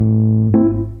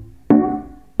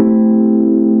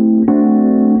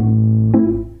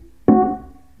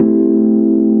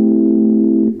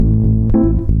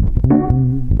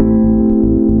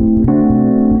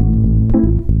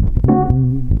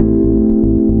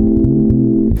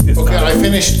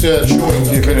finished showing.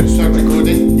 You finished Start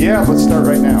recording. Yeah, let's start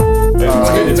right now.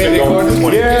 It's been recorded?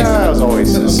 20 Yeah, as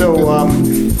always. So,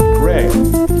 Greg,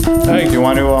 Hey, do you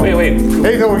want to? wait.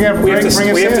 Hey, no, we're gonna We have Greg, bring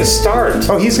us we have in. to start.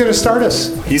 Oh, he's going to start us.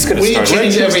 He's going to We start.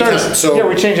 change every Start time. us. So Yeah,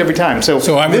 we change every time. So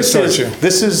I'm gonna start is, you.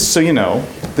 This is, so you know,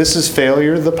 this is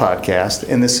Failure the Podcast,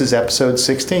 and this is episode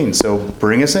 16. So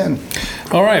bring us in.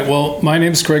 All right. Well, my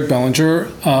name is Greg Bellinger,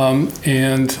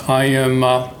 and I am.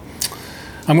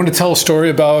 I'm going to tell a story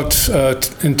about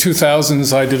in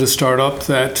 2000s. I did a startup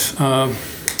that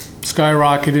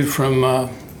skyrocketed from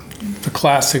the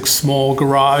classic small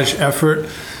garage effort,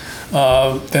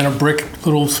 then a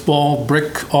little small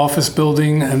brick office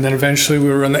building, and then eventually we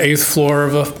were on the 8th floor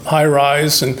of a high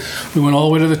rise, and we went all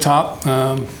the way to the top.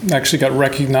 Actually got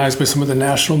recognized by some of the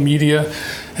national media,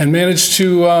 and managed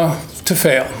to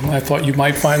fail. I thought you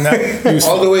might find that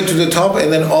useful. all the way to the top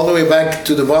and then all the way back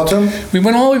to the bottom. We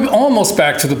went almost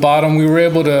back to the bottom. We were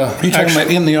able to. Are you talking about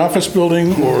in the office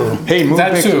building or? Hey, move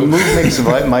That too.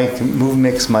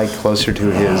 Mick's mic closer to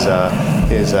his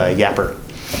yapper.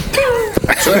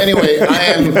 So anyway, I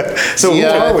am. So who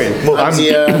are we? I'm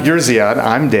Ziad. You're Ziad.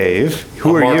 I'm Dave.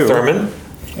 Who are Mark you? Thurman.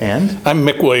 And? I'm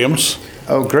Mick Williams.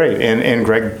 Oh, great. And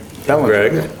Greg Bellinger.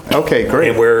 Greg. Okay, great.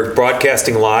 And we're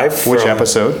broadcasting live Which from,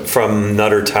 episode? From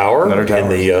Nutter Tower, Nutter Tower. in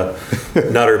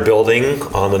the Nutter building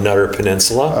on the Nutter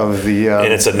Peninsula. Of the,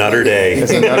 and it's a Nutter day.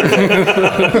 It's another.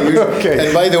 Okay.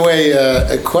 And by the way,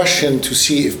 a question to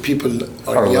see if people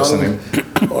are young. listening.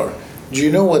 Or do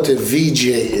you know what a VJ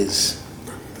is?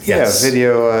 Yes.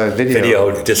 Yeah,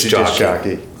 video disc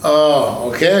jockey.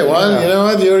 Oh, okay. Well, you know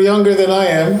what? You're younger than I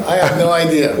am. I have no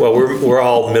idea. Well, we're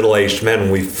all middle-aged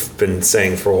men. We've been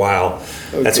saying for a while.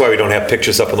 That's why we don't have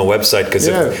pictures up on the website, because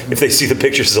Yeah. if they see the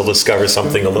pictures, they'll discover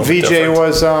something a little bit VJ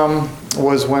different.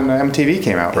 was when MTV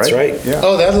came out, right? That's right. Yeah.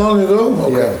 Oh, that long ago?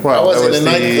 Okay. Yeah. Well, I was it was in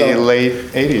the nightclub. late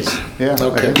 80s. Yeah. I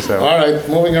Okay. think so. All right.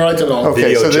 Moving right along. Okay,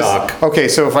 Video so jock. Okay,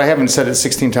 so if I haven't said it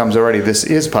 16 times already, this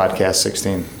is podcast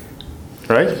 16,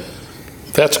 right?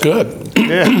 That's good.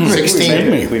 Yeah.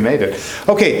 16. We made it.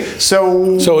 Okay,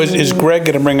 so. So is Greg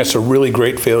going to bring us a really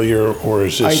great failure, or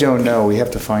is I this? don't know. We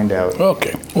have to find out.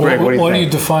 Okay. Greg, what do you What do think?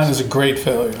 you define as a great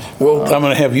failure? Well, I'm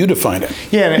going to have you define it.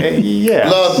 Yeah, yeah.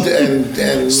 Blood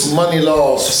and money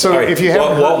loss. So All right, if you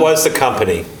haven't what heard- was the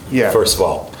company? Yeah. First of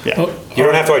all, Yeah. you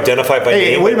don't have to identify it by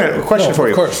Hey, name. wait a minute. A question No, for of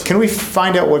you. course. Can we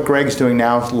find out what Greg's doing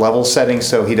now, level setting,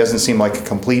 so he doesn't seem like a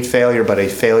complete failure, but a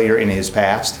failure in his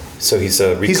past? So he's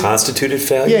a reconstituted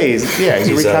failure. Yeah, he's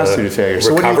a reconstituted failure.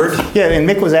 So what do you- recovered. yeah, and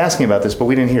Mick was asking about this, but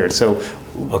we didn't hear it. So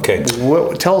Okay.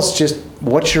 tell us just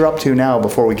what you're up to now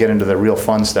before we get into the real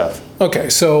fun stuff. Okay,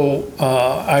 so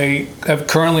I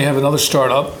currently have another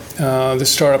startup. This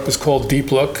startup is called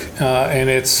Deep Look, and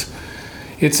it's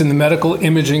in the medical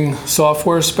imaging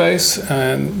software space.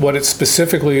 And what it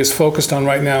specifically is focused on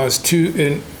right now is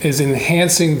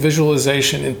enhancing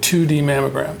visualization in 2D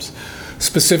mammograms,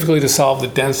 specifically to solve the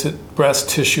dense breast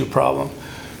tissue problem.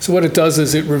 So what it does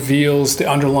is it reveals the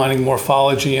underlying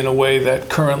morphology in a way that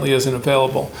currently isn't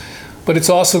available. But it's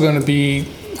also going to be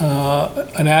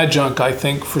an adjunct, I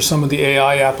think, for some of the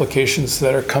AI applications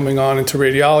that are coming on into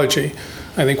radiology.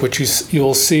 I think what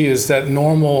you'll see is that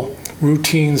normal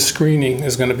routine screening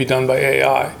is going to be done by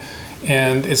AI,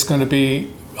 and it's going to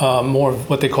be more of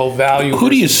what they call value. Who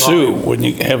do you versus sue volume. when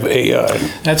you have AI?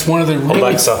 That's one of the really,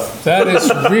 Alexa. that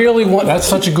is really one. That's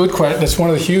such a good question. That's one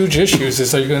of the huge issues.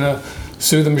 Is are you going to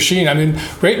sue the machine? I mean,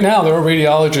 right now there are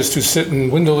radiologists who sit in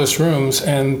windowless rooms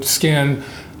and scan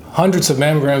hundreds of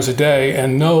mammograms a day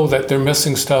and know that they're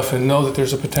missing stuff and know that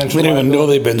there's a potential. We don't even know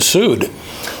liability. they've been sued.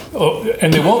 Oh,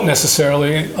 and they won't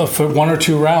necessarily for 1 or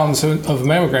 2 rounds of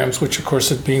mammograms, which of course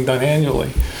are being done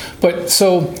annually. But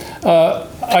so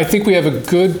I think we have a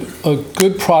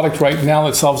good product right now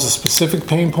that solves a specific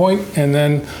pain point, and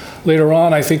then later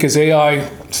on, I think as AI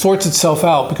sorts itself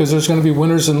out, because there's going to be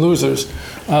winners and losers,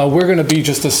 we're going to be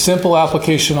just a simple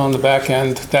application on the back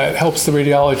end that helps the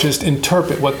radiologist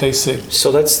interpret what they see. So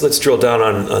let's drill down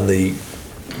on the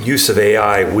use of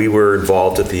AI. We were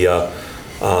involved at the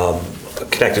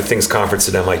Connected Things conference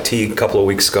at MIT a couple of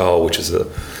weeks ago, which is a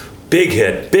big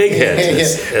hit,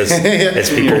 as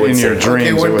people would in say. your dreams. Okay,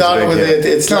 it we're was done big with hit. it.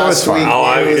 It's No, last fine.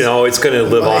 week. It's going to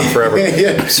live on forever.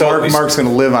 Yeah. So Mark's going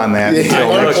to live on that until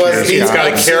Mark next was- year's he's it's got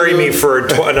conference. to carry me for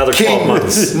another 12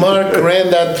 months. Mark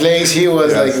ran that place. He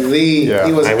was Yes. like Yeah.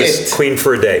 he was I was it. queen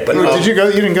for a day, but Did you go?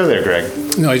 You didn't go there, Greg.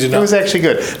 No, I did It not. was actually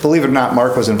good. Believe it or not,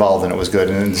 Mark was involved and it was good.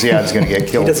 And Ziad's going to get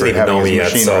killed doesn't for even having know his me yet,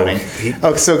 machine so running. he-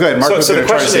 Oh, so good. Mark was so going the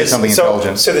to try to question say is, something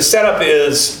intelligent. so the setup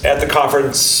is at the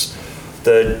conference.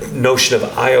 The notion of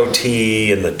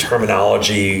IoT and the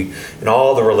terminology and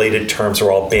all the related terms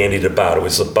are all bandied about. It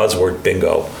was a buzzword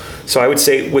bingo. So I would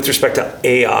say, with respect to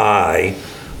AI,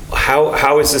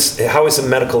 how is a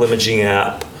medical imaging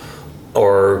app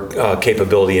or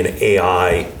capability an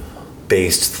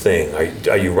AI-based thing?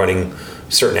 Are you running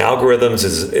certain algorithms?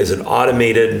 Is it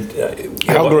automated?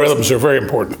 Algorithms are very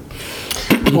important.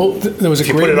 Well, there was a If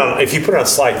you put it on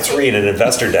slide 3 in an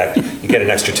investor deck, you get an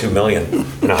extra $2 million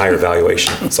in a higher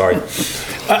valuation. Sorry.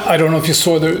 I don't know if you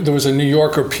saw there was a New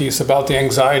Yorker piece about the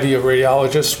anxiety of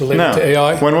radiologists related to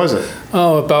AI. When was it?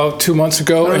 Oh, about 2 months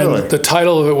ago. Oh, really? And the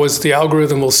title of it was "The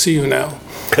Algorithm Will See You Now."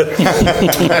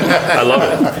 I love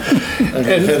it.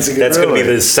 That's a good That's going to be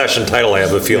Really? the session title, I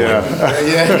have a feeling.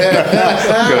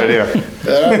 Good idea.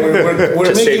 We're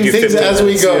Just saved making you things 15 as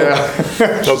we go.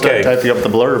 Okay. Typing up the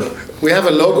blurb. We have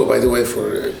a logo, by the way,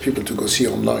 for people to go see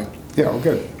online. Yeah, well,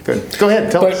 good. Go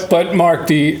ahead, tell us. But Mark,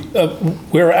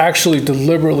 we're actually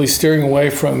deliberately steering away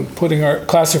from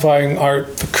classifying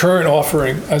the current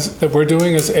offering that we're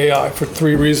doing as AI for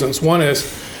 3 reasons. One is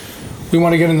we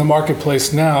want to get in the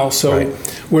marketplace now, so Right.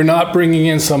 we're not bringing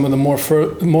in some of the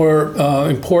more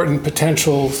important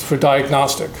potentials for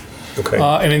diagnostic. Okay.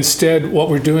 And instead, what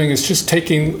we're doing is just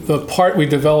taking the part we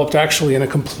developed actually in a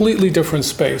completely different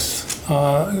space,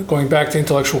 going back to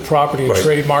intellectual property and Right.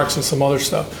 trademarks and some other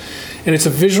stuff. And it's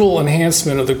a visual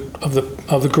enhancement of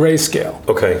the grayscale.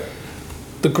 Okay.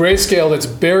 The grayscale that's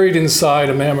buried inside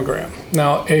a mammogram.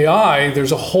 Now, AI,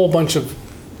 there's a whole bunch of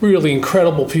really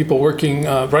incredible people working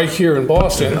right here in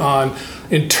Boston on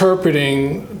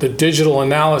interpreting the digital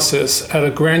analysis at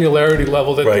a granularity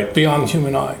level that's Right. beyond the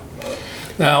human eye.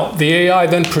 Now, the AI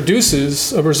then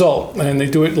produces a result, and they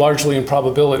do it largely in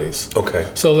probabilities. Okay.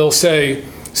 So they'll say,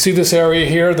 see this area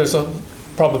here, there's a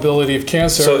probability of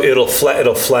cancer. So it'll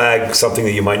flag something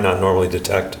that you might not normally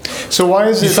detect. So why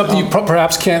is it something you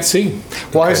perhaps can't see.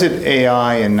 why is it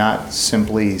AI and not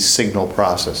simply signal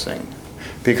processing?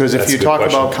 Because if That's a you good talk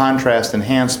question. about contrast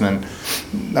enhancement,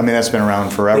 I mean, that's been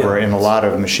around forever, Yeah. and a lot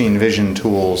of machine vision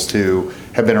tools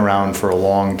have been around for a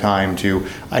long time to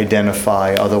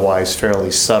identify otherwise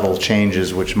fairly subtle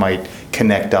changes which might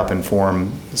connect up and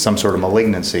form some sort of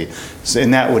malignancy.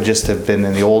 And that would just have been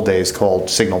in the old days called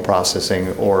signal processing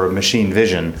or machine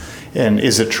vision. And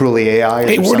is it truly AI? Is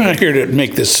Hey, there we're something- not here to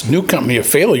make this new company a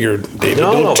failure, David.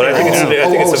 No, Don't but I think tear it's it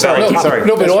down. a valid. sorry.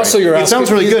 No, but That's also right. you're It asking.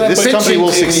 sounds really good. This Pitching company will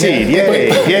to- succeed. yeah.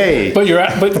 Yay, yay. But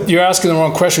you're asking the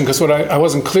wrong question because what I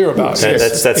wasn't clear about.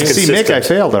 That's You see, Mick, I consistent.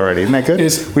 failed already. Isn't that good?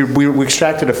 Is- We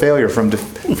extracted a failure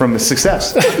from a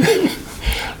success.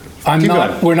 Keep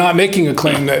going. We're not making a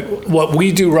claim that what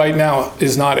we do right now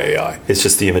is not AI. It's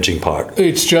just the imaging part.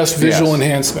 It's just visual Yes.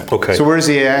 enhancement. Okay. So where does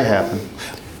the AI happen?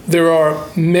 There are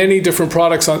many different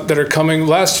products that are coming.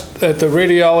 Last at the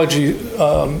radiology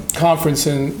conference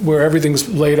where everything's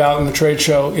laid out in the trade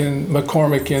show in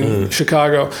McCormick in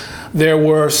Chicago, there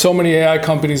were so many AI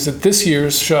companies that this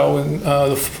year's show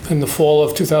in the fall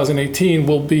of 2018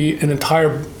 will be an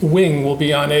entire wing will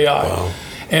be on AI. Wow.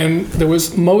 And there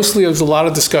was a lot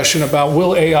of discussion about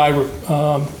will AI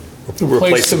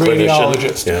replace the clinician?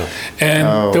 radiologist. Yeah.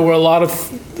 And there were a lot of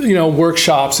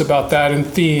workshops about that and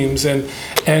themes, and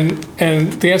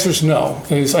the answer is no.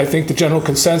 Is I think the general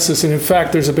consensus, and in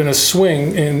fact, there's been a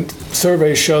swing in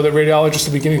surveys show that radiologists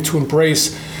are beginning to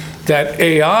embrace that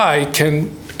AI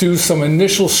can do some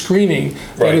initial screening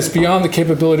that Right. is beyond the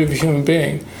capability of a human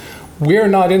being. We're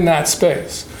not in that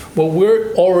space. What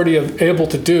we're already able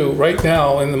to do right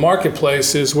now in the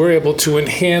marketplace is we're able to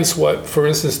enhance what, for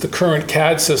instance, the current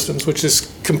CAD systems, which is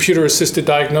computer-assisted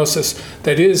diagnosis,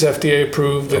 that is FDA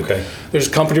approved. And Okay. there's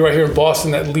a company right here in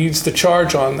Boston that leads the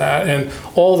charge on that, and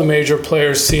all the major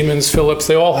players, Siemens, Philips,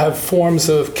 they all have forms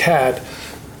of CAD,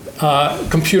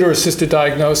 computer-assisted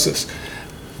diagnosis.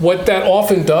 What that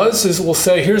often does is we'll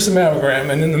say, here's a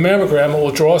mammogram, and in the mammogram, it will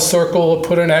draw a circle,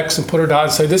 put an X, and put a dot,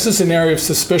 and say, this is an area of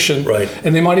suspicion, Right.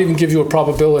 and they might even give you a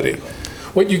probability.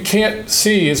 What you can't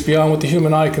see is beyond what the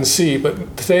human eye can see,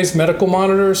 but today's medical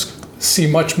monitors see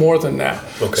much more than that.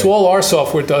 Okay. So all our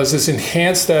software does is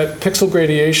enhance that pixel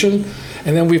gradation,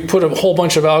 and then we've put a whole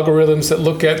bunch of algorithms that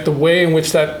look at the way in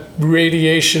which that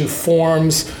radiation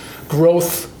forms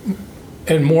growth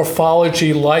and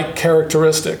morphology-like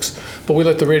characteristics. But we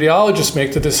let the radiologist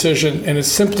make the decision, and it's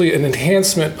simply an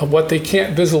enhancement of what they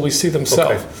can't visibly see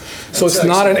themselves. Okay. So it's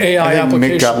not an AI I think Mick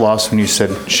application. got lost when you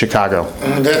said Chicago.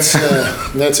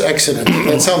 That's excellent.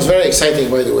 That sounds very exciting,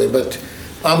 by the way, but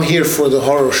I'm here for the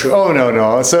horror show. Oh,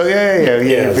 no. So, yeah.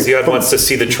 Yeah, Ziad wants to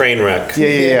see the train wreck.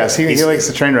 Yeah. So he likes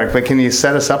the train wreck, but can you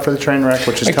set us up for the train wreck?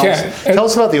 Which is I can. tell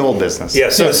us about the old business. Yeah,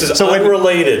 so this is when-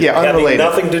 unrelated, Yeah, having unrelated.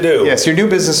 nothing to do. Yes, your new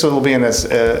business will be an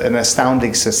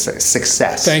astounding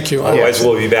success. Thank you. Otherwise,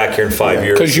 we'll be back here in 5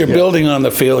 years. Because you're building on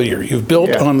the failure. You've built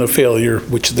Yeah. on the failure,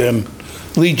 which then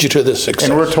leads you to this success?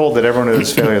 And we're told that everyone who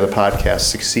is failure of the podcast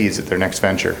succeeds at their next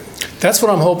venture. That's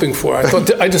what I'm hoping for.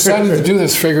 I decided to do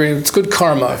this figuring it's good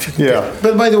karma. If you can Yeah.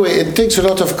 But by the way, it takes a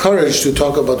lot of courage to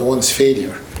talk about one's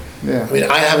failure. Yeah. I mean,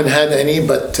 I haven't had any,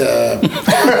 but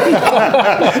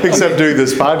Except doing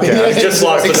this podcast. We just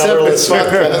lost except another this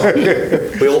listener.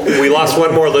 podcast. We lost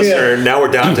one more listener, and now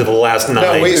we're down to the last 9.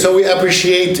 No, so we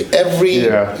appreciate every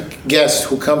Yeah. guest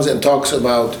who comes and talks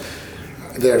about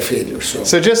their failure.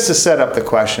 So just to set up the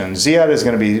question, Ziad is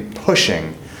going to be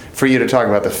pushing for you to talk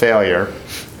about the failure.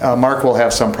 Mark will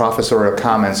have some professorial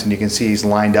comments, and you can see he's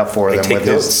lined up for them take with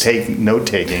notes. his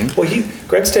note-taking. Well,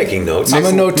 Greg's taking notes. I'm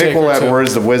a note Nick will taker, have too.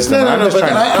 words of wisdom. No, I'm no, just but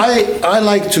trying to- I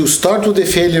like to start with the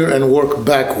failure and work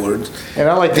backward. And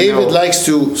I like to David know- likes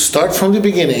to start from the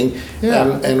beginning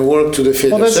Yeah. and work to the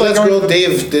failure. Well, that's so like let's our- go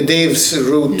Dave's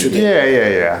route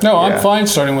today. Yeah. No, I'm Yeah. fine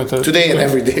starting with the Today and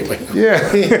every day.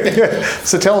 Yeah.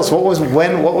 So tell us, what was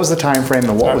the time frame,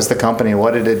 and what was the company?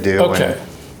 What did it do? Okay. And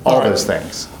all All right. those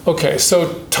things. Okay,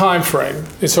 so time frame.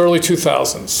 It's early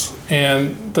 2000s,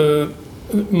 and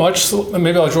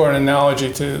maybe I'll draw an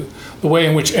analogy to the way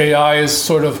in which AI is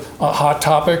sort of a hot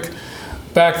topic.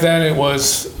 Back then, it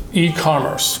was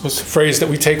e-commerce was a phrase that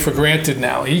we take for granted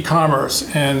now. E-commerce,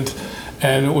 and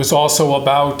it was also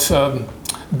about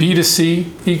B2C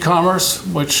e-commerce,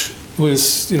 which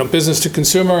was business to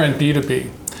consumer, and B2B.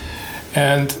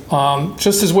 And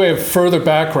just as way of further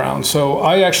background, so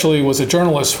I actually was a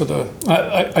journalist for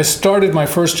I started my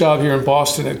first job here in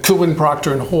Boston at Goodwin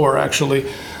Procter & Hoare, actually,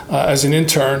 as an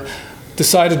intern.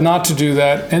 Decided not to do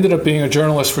that, ended up being a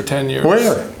journalist for 10 years.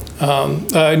 Where?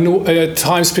 At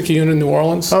Times-Picayune in New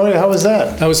Orleans. Oh, how was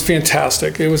that? That was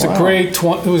fantastic. It was Wow.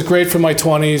 it was great for my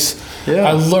 20s. Yeah.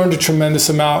 I learned a tremendous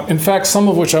amount. In fact, some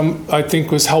of which I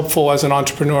think was helpful as an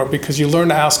entrepreneur, because you learn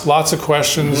to ask lots of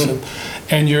questions,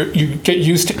 and you get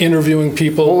used to interviewing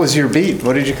people. What was your beat?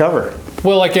 What did you cover?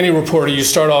 Well, like any reporter, you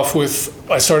start off with,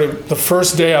 I started the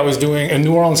first day I was doing, and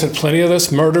New Orleans had plenty of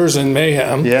this, murders and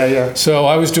mayhem. Yeah. So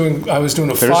I was doing a There's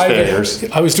 5 failures.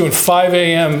 I was doing 5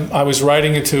 a.m. I was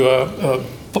writing into a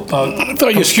I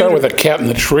thought you start with a cat in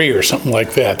the tree or something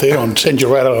like that. They don't send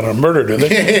you right out on a murder, do they?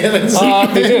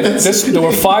 They did. There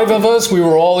were 5 of us. We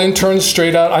were all interns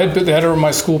straight out. I had been the editor of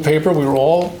my school paper. We were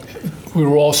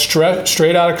all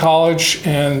straight out of college,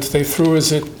 and they threw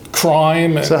us at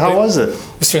crime. And So how was it?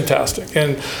 It was fantastic.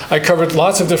 And I covered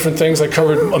lots of different things. I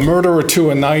covered a murder or two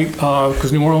a night,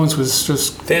 because New Orleans was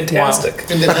just Fantastic.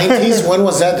 wild. In the 90s? When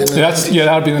was that? In the 90s?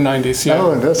 That would be the 90s. Yeah.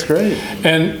 Oh, that's great.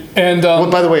 And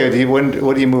Well, by the way,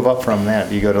 what do you move up from that?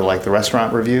 Do you go to like the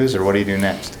restaurant reviews, or what do you do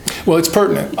next? well, it's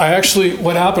pertinent.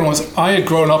 What happened was I had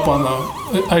grown up on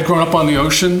the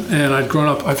ocean, and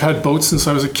I've had boats since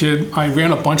I was a kid. I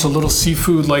ran a bunch of little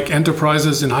seafood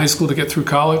enterprises in high school to get through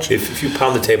college. If you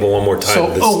pound the table one more time,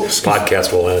 So- this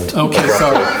podcast will end. Okay,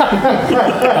 sorry.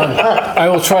 I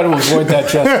will try to avoid that,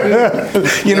 Jeff.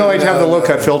 I'd have the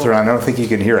low-cut filter on. I don't think you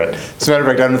can hear it. As a matter of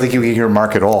fact, I don't think you can hear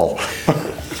Mark at all.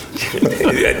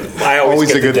 I always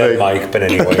Always get a the good dead thing. mic, but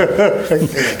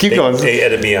anyway, Keep going. they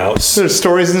edit me out. There's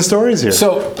stories and stories here.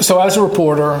 So as a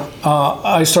reporter,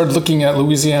 I started looking at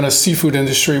Louisiana's seafood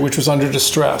industry, which was under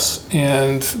distress,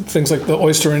 and things like the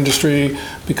oyster industry,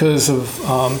 because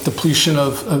of depletion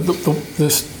of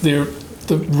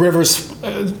the rivers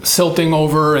silting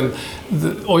over, and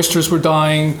the oysters were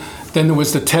dying. Then there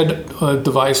was the TED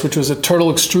device, which was a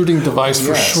turtle extruding device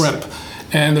for Yes. shrimp,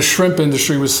 and the shrimp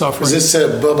industry was suffering. Is this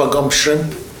Bubba Gump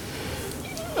Shrimp?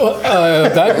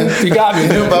 That, you got me.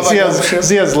 Bubba Gump Shrimp?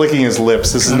 Ziad's licking his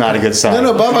lips. This is not a good sign.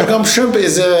 No, Bubba Gump Shrimp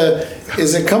is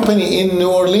a company in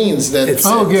New Orleans that.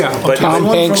 Oh, yeah. But The Tom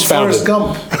one Hanks from Forrest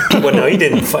founded. Gump. well, no, he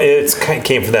didn't. It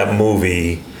came from that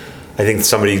movie. I think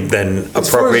somebody then It's Forrest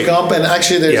appropriated. Gump, and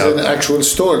actually there's Yeah. an actual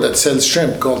store that sells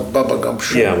shrimp called Bubba Gump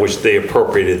Shrimp. Yeah, which they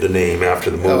appropriated the name after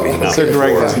the movie. Oh, not So Greg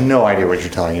before. has no idea what you're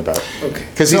talking about. Okay.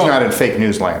 Because he's No. not in fake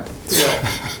news land.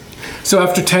 So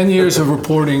after 10 years of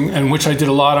reporting, in which I did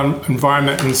a lot on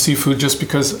environment and seafood just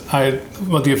because I had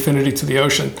the affinity to the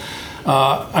ocean,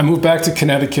 I moved back to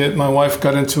Connecticut. My wife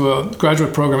got into a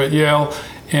graduate program at Yale,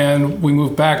 and we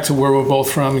moved back to where we're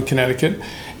both from in Connecticut.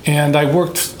 And I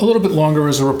worked a little bit longer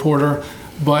as a reporter,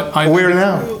 but I... Where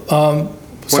now? Sorry?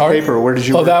 What paper? Where did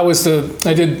you work? that was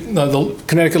I did the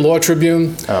Connecticut Law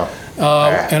Tribune, Oh.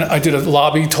 and I did a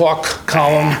lobby talk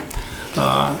column.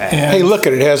 And Hey, look,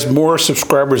 it has more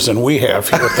subscribers than we have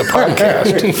here at the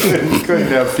podcast. Couldn't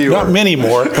have fewer. Not many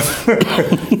more.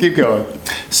 Keep going.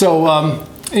 So,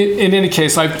 in any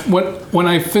case, when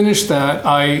I finished that,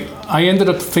 I ended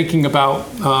up thinking about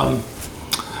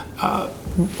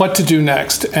what to do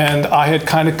next. And I had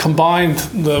kind of combined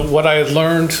what I had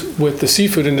learned with the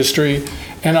seafood industry,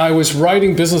 and I was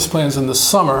writing business plans in the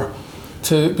summer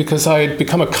because I had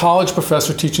become a college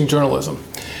professor teaching journalism.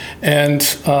 And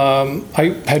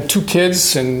I had 2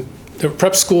 kids, and there were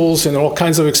prep schools and all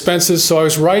kinds of expenses. So I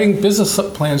was writing business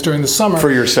plans during the summer.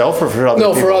 For yourself or for other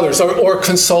people? No, for others, or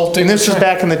consulting. And this was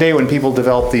back in the day when people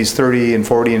developed these 30 and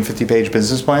 40 and 50-page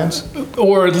business plans?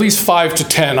 Or at least 5 to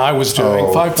 10 I was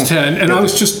doing, 5 to 10. And I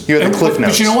was just... You had the cliff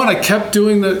notes. But you know what? I kept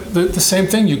doing the same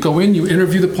thing. You go in, you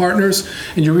interview the partners,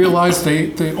 and you realize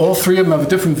they all 3 of them have a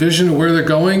different vision of where they're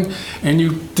going, and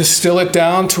you distill it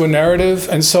down to a narrative.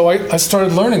 And so I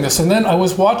started learning this. And then I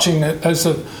was watching it as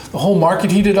the whole market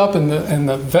heated up and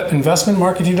the investment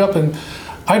market heated up, and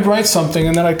I'd write something,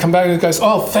 and then I'd come back and the guys,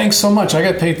 oh, thanks so much. I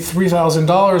got paid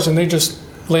 $3,000, and they just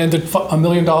landed $1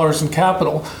 million in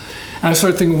capital. And I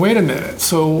started thinking, wait a minute,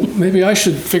 so maybe I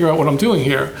should figure out what I'm doing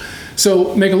here.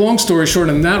 So make a long story short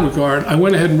in that regard, I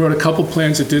went ahead and wrote a couple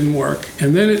plans that didn't work.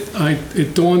 And then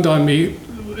it dawned on me,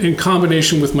 in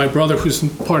combination with my brother, who's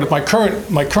part of my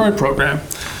current program,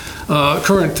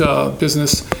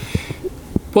 business,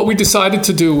 what we decided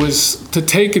to do was to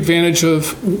take advantage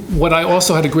of what I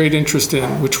also had a great interest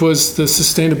in, which was the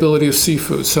sustainability of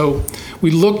seafood. So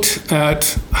we looked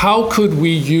at how could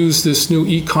we use this new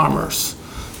e-commerce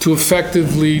to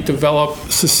effectively develop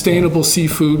sustainable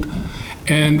seafood.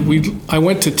 And I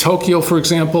went to Tokyo, for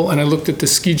example, and I looked at the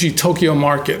Tsukiji Tokyo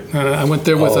market. I went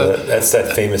there with that's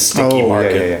that famous sticky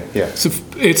market. Yeah.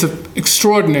 It's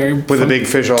extraordinary. With the big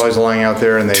fish always lying out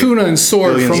there, and tuna and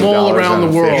sword from all around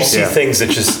the world. You see things that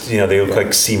just, they look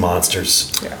like sea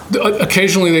monsters. Yeah.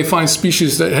 Occasionally they find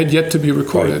species that had yet to be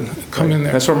recorded come in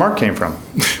there. That's where Mark came from.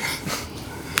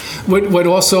 What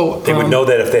also they would know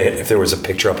that if there was a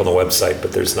picture up on the website,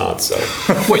 but there's not. So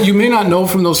what you may not know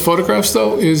from those photographs,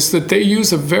 though, is that they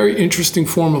use a very interesting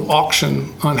form of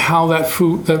auction on how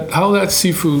that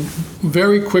seafood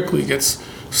very quickly gets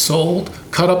sold,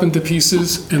 cut up into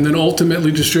pieces, and then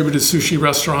ultimately distributed to sushi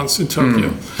restaurants in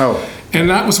Tokyo. And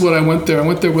that was what I went there. I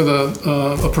went there with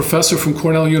a professor from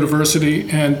Cornell University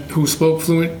and who spoke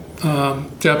fluent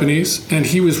Japanese, and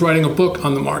he was writing a book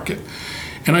on the market.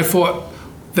 And I thought,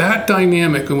 that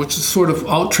dynamic, which is sort of,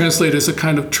 I'll translate as a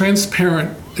kind of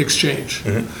transparent exchange,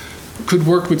 could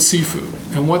work with seafood.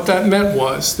 And what that meant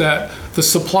was that the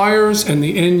suppliers and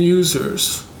the end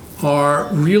users are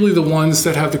really the ones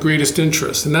that have the greatest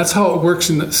interest. And that's how it works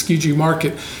in the Tsukiji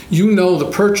market. You know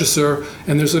the purchaser,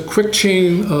 and there's a quick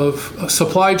chain of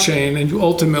supply chain, and you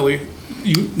ultimately...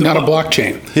 Not a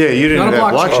blockchain. Yeah, you didn't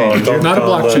have blockchain. Did you? Not a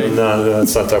blockchain. No,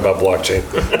 let's not talk about blockchain.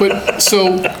 But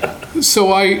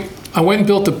so I went and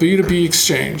built a B2B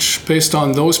exchange based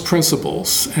on those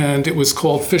principles, and it was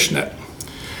called Fishnet.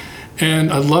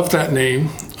 And I love that name.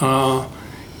 I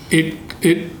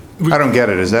don't get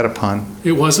it. Is that a pun?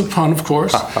 It was a pun, of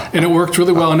course, and it worked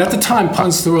really well. And at the time,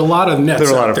 puns, there were a lot of nets. There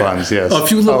were a lot of puns, yes.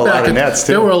 If you look back,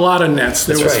 there were a lot of nets.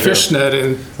 There was right, Fishnet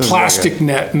and Plastic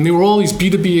Net, and there were all these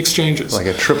B2B exchanges. Like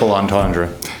a triple entendre.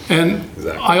 And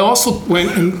I also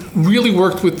went and really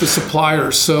worked with the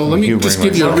suppliers. So let me just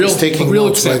give you a real notes, by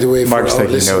the example. way, Mark's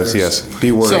taking notes, yes.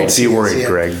 Be worried. Be worried,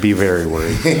 Greg. Be very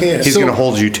worried. He's going to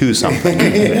hold you to something.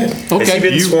 Has he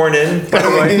been sworn in, by the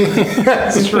way?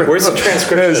 That's true. Where's the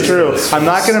transcription? That's true. I'm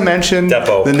not going to mention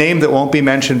the name that won't be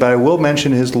mentioned, but I will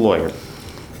mention his lawyer.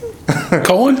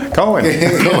 Cohen? Cohen.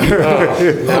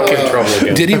 Okay, trouble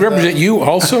again. Did he represent you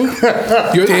also?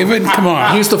 David, come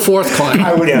on. He's the fourth client.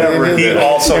 I would never. He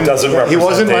also doesn't represent He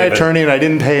wasn't my David. attorney, and I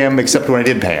didn't pay him except when I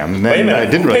did pay him. And then Wait a minute, I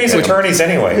didn't who really pays pay him. attorneys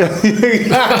anyway?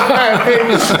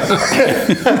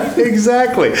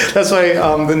 Exactly. That's why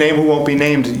the name who won't be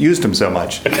named used him so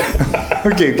much.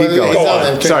 Okay, keep going. Go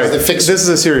on. Sorry, this is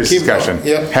a serious discussion.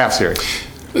 Yep. Half serious.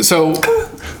 So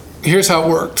here's how it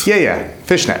worked. Yeah.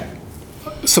 Fishnet.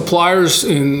 Suppliers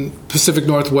in Pacific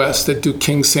Northwest that do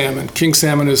king salmon. King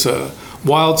salmon is a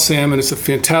wild salmon. It's a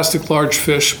fantastic large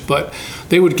fish, but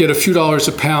they would get a few dollars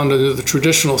a pound under the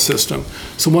traditional system.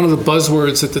 So one of the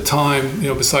buzzwords at the time,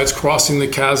 besides crossing the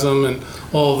chasm and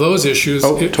all of those issues.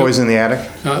 Toys in the Attic?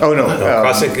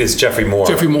 Crossing is Jeffrey Moore.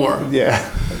 Jeffrey Moore. Yeah.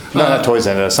 No, not Toys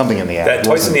in it. Something in the Attic. That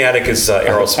Toys in the Attic is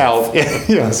Aerosmith.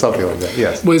 Yeah, something like that.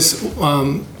 Yes. Was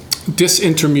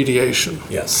disintermediation.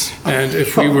 Yes. And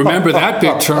if we remember that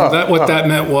big term, what that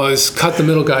meant was cut the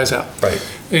middle guys out. Right.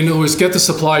 In other words, get the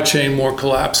supply chain more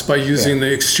collapsed by using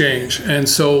the exchange. And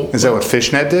so... Is that what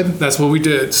Fishnet did? That's what we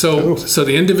did. So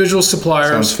the individual suppliers...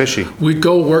 Sounds fishy. We'd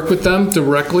go work with them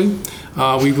directly.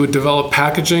 We would develop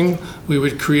packaging. We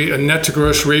would create a net to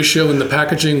gross ratio in the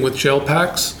packaging with gel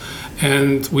packs.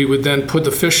 And we would then put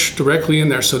the fish directly in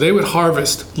there. So they would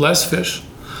harvest less fish,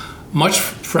 much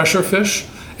fresher fish,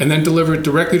 and then deliver it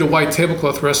directly to white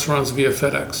tablecloth restaurants via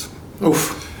FedEx.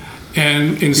 Oof.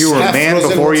 And in You were a Half man frozen,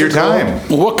 before what's your it called?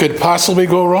 time. What could possibly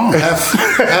go wrong?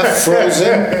 Half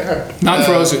frozen, not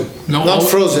frozen. No, not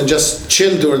frozen, just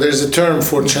chilled, or there's a term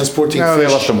for transporting No, fish.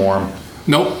 they left them warm.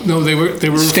 No, they were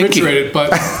Stinky. refrigerated,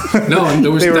 but no, and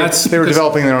there was They were that's because-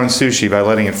 developing their own sushi by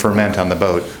letting it ferment on the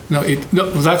boat. No,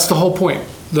 that's the whole point.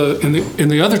 In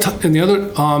the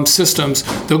other systems,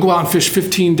 they'll go out and fish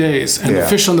 15 days, and Yeah. the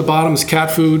fish on the bottom is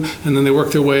cat food, and then they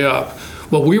work their way up.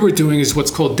 What we were doing is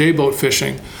what's called day boat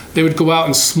fishing. They would go out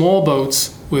in small boats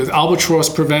with albatross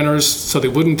preventers, so they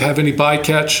wouldn't have any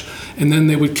bycatch, and then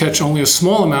they would catch only a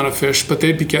small amount of fish, but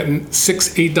they'd be getting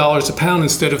 $6-8 a pound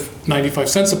instead of 95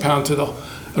 cents a pound to the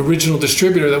original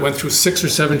distributor that went through 6 or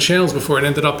 7 channels before it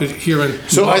ended up here in.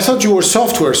 So I thought you were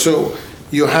software, so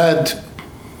you had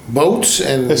boats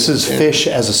and... This is fish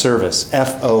as a service,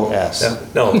 FOS.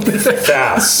 No,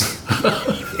 FAS.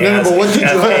 No, but what did you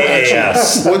have FAAS.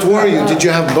 actually? What were you? Did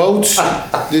you have boats?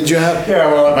 Did you have... Yeah,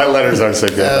 well, my letters aren't so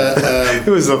good. It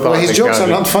was the thought Well, his that jokes got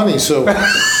are me. not funny, so...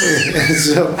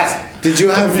 so did you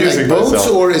have like Confusing boats,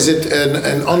 myself. or is it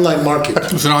an online market?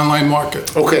 It was an online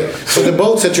market. Okay, so the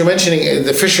boats that you're mentioning,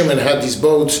 the fishermen had these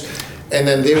boats, and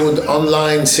then they would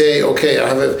online say, okay,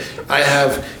 I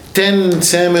have 10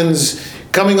 salmons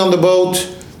coming on the boat,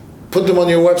 put them on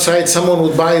your website, someone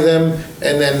would buy them,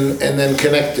 and then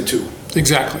connect the two.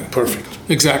 Exactly. Perfect.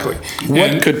 Exactly. What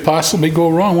And- could possibly go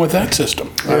wrong with that system?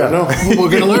 I don't know. We're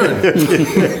going to learn.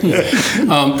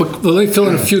 But let me fill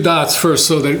in a few dots first,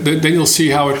 so that then you'll see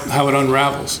how it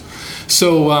unravels.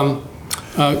 So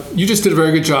you just did a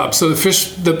very good job. So the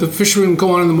fishermen would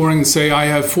go on in the morning and say, I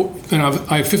have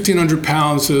 1,500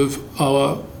 pounds of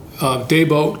day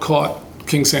boat caught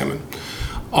king salmon.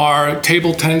 Our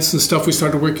table tents and stuff we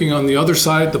started working on the other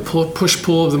side, the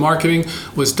push-pull of the marketing,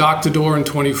 was dock to door in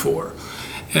 24.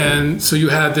 And so you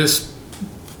had this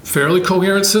fairly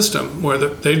coherent system where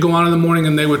they'd go on in the morning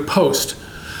and they would post.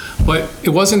 But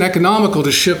it wasn't economical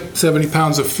to ship 70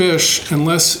 pounds of fish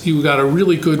unless you got a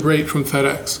really good rate from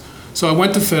FedEx. So I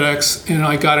went to FedEx and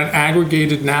I got an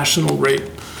aggregated national rate.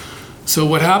 So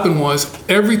what happened was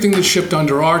everything that shipped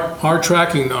under our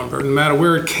tracking number, no matter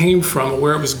where it came from or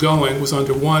where it was going, was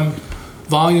under one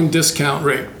volume discount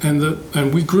rate.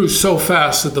 And we grew so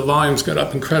fast that the volumes got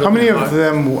up incredibly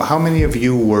high. How many of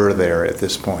you were there at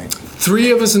this point?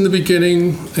 3 of us in the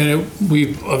beginning, and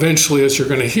we eventually, as you're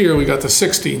going to hear, we got to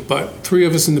 60, but 3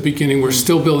 of us in the beginning were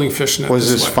still building fishnet. Was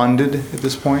this way. funded at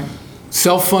this point?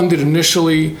 Self-funded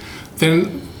initially,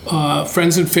 then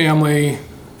friends and family,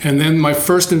 and then my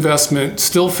first investment,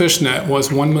 still fishnet, was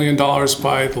 $1 million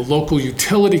by the local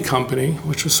utility company,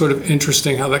 which was sort of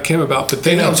interesting how that came about. But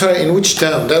they I'm sorry, in which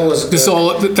town? That was...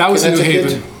 that was in New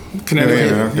Connecticut? Haven, Connecticut. New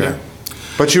Haven, okay. Yeah.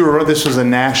 But this was a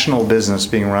national business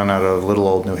being run out of little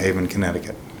old New Haven,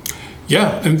 Connecticut.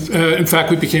 Yeah, and in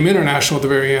fact, we became international at the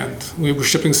very end. We were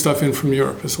shipping stuff in from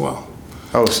Europe as well.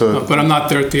 Oh, so But I'm not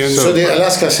there at the end. So the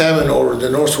Alaska salmon or the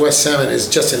Northwest salmon is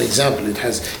just an example.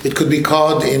 It could be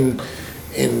caught in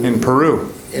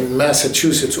Peru. in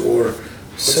Massachusetts, or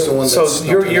what's the one So that's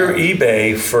your not-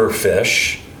 eBay for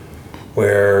fish,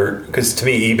 because to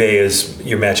me eBay is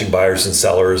you're matching buyers and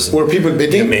sellers. And Were people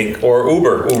bidding? or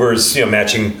Uber is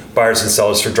matching buyers and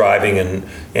sellers for driving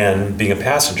and being a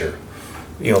passenger.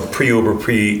 Pre-Uber,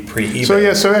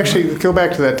 pre-eBay. So actually, go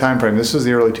back to that time frame. This is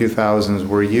the early 2000s.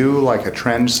 Were you like a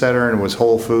trendsetter, and was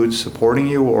Whole Foods supporting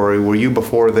you, or were you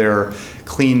before their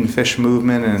clean fish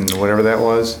movement and whatever that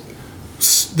was?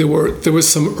 There was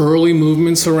some early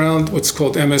movements around what's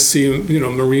called MSC,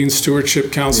 Marine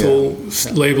Stewardship Council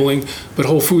labeling, but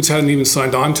Whole Foods hadn't even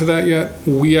signed on to that yet.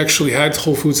 We actually had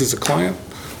Whole Foods as a client.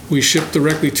 We shipped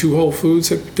directly to Whole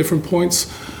Foods at different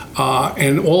points,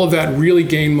 and all of that really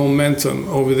gained momentum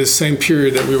over this same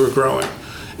period that we were growing.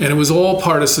 And it was all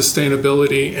part of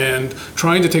sustainability and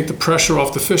trying to take the pressure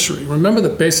off the fishery. Remember the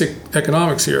basic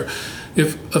economics here.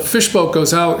 If a fish boat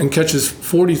goes out and catches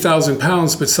 40,000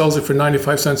 pounds but sells it for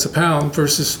 95 cents a pound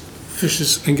versus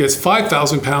fishes and gets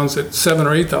 5,000 pounds at $7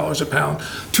 or $8 a pound,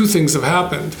 2 things have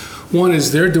happened. One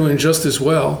is they're doing just as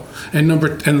well, and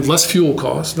less fuel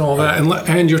cost and all that,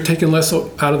 and you're taking less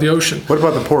out of the ocean. What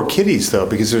about the poor kitties, though?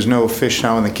 Because there's no fish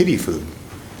now in the kiddie food.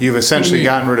 You've essentially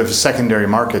gotten rid of secondary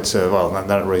markets.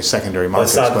 Not really secondary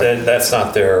markets. That's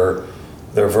not their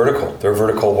vertical. Their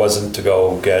vertical wasn't to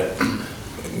go get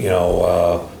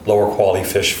lower quality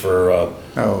fish for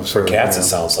cats. It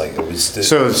sounds like it was.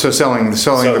 So selling it the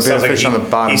sounds like fish on the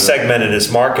bottom. He segmented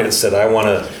his market and said, "I want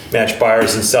to match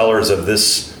buyers and sellers of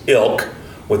this ilk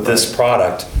with this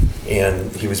product,"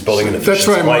 and he was building an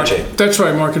efficient supply chain. That's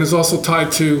right, Mark. And it's also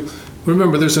tied to.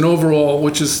 Remember, there's an overall,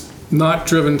 which is not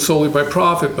driven solely by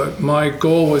profit, but my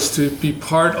goal was to be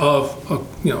part of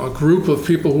a group of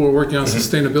people who were working on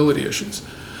sustainability issues.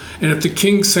 And if the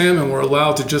king salmon were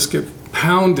allowed to just get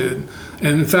pounded,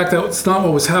 and in fact, that's not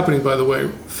what was happening, by the way.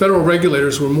 Federal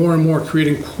regulators were more and more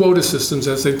creating quota systems,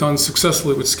 as they've done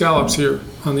successfully with scallops here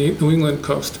on the New England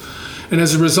coast. And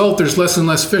as a result, there's less and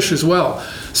less fish as well.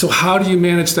 So how do you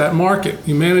manage that market?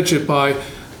 You manage it by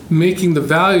making the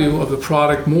value of the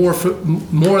product more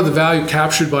of the value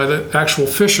captured by the actual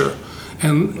fisher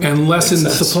and less in the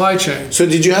supply chain. So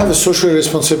did you have a social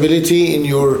responsibility in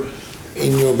your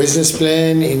business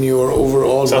plan, in your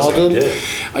overall model?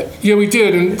 Yeah, we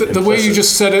did. And the way you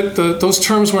just said it, those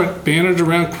terms weren't bandied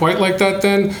around quite like that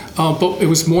then, but it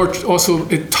was more also,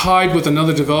 it tied with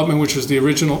another development, which was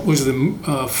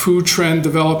the food trend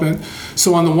development.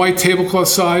 So on the white tablecloth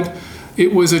side,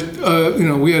 it was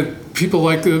we had people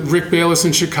like Rick Bayless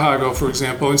in Chicago, for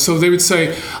example. And so they would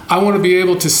say, I want to be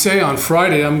able to say on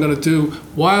Friday, I'm going to do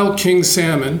wild king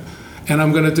salmon, and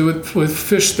I'm going to do it with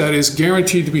fish that is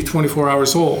guaranteed to be 24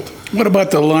 hours old. What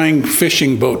about the lying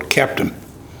fishing boat captain?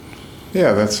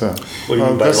 Yeah, that's a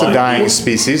dying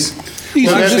species.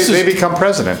 They become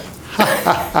president.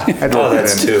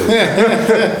 That's two.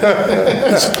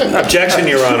 Objection,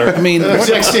 Your Honor. I mean,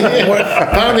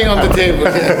 Pounding on the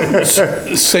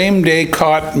table. Same day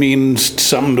caught means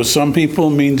something to some people,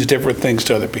 means different things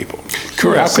to other people.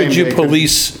 Correct. How could you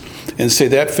police and say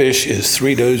that fish is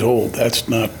 3 days old? That's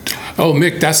not. Oh,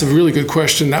 Mick, that's a really good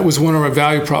question. That was one of our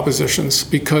value propositions,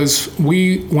 because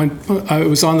I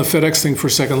was on the FedEx thing for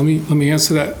a second. Let me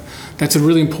answer that. That's a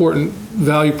really important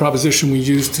value proposition we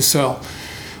used to sell.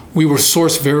 We were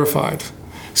source verified.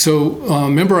 So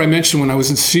remember I mentioned when I was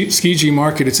in Skiji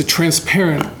Market, it's a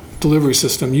transparent delivery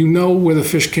system. You know where the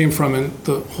fish came from, and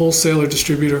the wholesaler,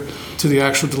 distributor to the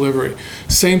actual delivery.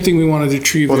 Same thing we wanted to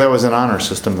achieve. Well, that was an honor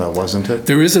system, though, wasn't it?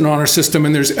 There is an honor system,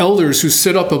 and there's elders who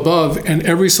sit up above, and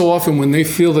every so often when they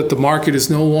feel that the market is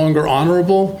no longer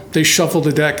honorable, they shuffle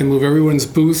the deck and move everyone's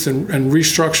booth and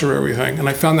restructure everything. And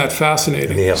I found that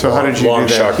fascinating. So how did you do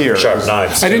that here? Sharp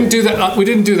knives. I didn't do that. We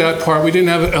didn't do that part. We didn't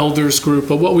have an elders group.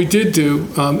 But what we did do,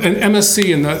 and MSC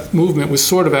in that movement was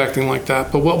sort of acting like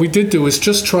that. But what we did do is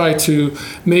just try to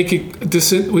make it, the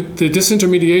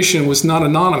disintermediation was not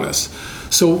anonymous.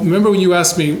 So remember when you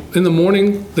asked me, in the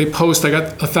morning they post, I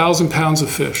got 1,000 pounds of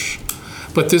fish.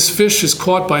 But this fish is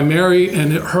caught by Mary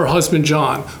and her husband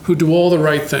John, who do all the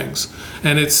right things.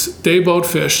 And it's dayboat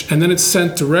fish, and then it's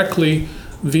sent directly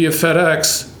via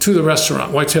FedEx to the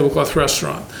restaurant, white tablecloth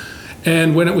restaurant.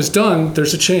 And when it was done,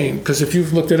 there's a chain, because if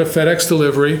you've looked at a FedEx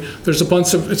delivery, there's a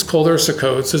bunch of, it's called URSA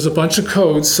codes. There's a bunch of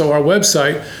codes, so our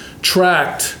website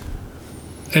tracked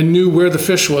and knew where the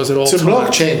fish was at all times. It's a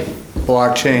blockchain.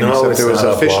 Blockchain, No, except there was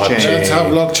a fish chain. That's how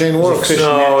blockchain works.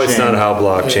 No, it's not how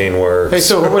blockchain works. Hey,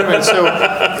 so wait a minute.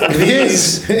 So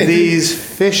these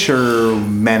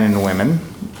fishermen and women,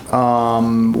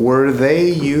 were they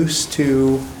used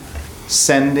to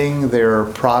sending their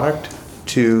product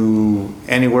to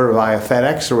anywhere via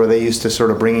FedEx, or were they used to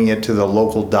sort of bringing it to the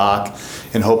local dock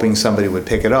and hoping somebody would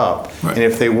pick it up? Right. And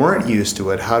if they weren't used to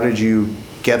it, how did you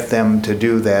get them to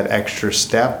do that extra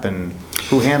step, and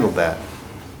who handled that?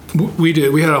 We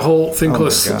did. We had a whole thing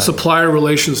called my God. supplier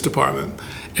relations department.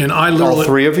 And I literally... All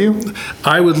three of you?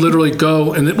 I would literally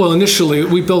go, and well, initially,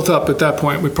 we built up at that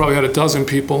point, we probably had a dozen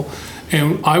people,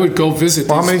 and I would go visit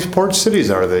Well, these. how many port cities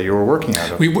are there you were working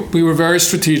out of? We were very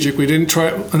strategic. We didn't try,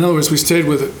 in other words, we stayed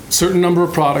with a certain number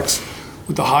of products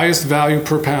with the highest value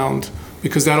per pound,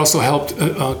 because that also helped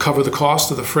cover the cost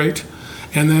of the freight.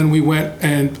 And then we went,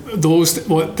 and those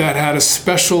that had a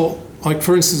special, like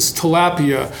for instance,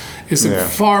 tilapia is a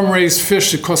farm-raised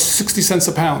fish that costs 60 cents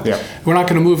a pound. Yeah. We're not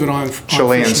going to move it on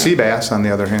Chilean fish sea net. bass, on the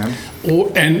other hand.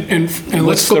 And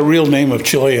What's the real name of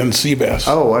Chilean sea bass?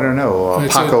 Oh, I don't know.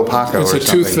 Paco Paco It's or a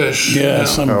something. toothfish. Yeah,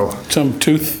 Oh. some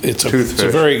tooth. It's a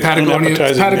Toothfish. very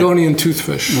unappetizing Patagonian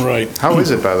toothfish. name. Right. How is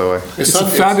it, by the way? It's a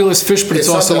fabulous fish, but it's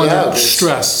it's also not under allowed.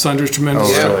 stress. It's under tremendous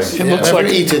Oh, stress. really? It looks Never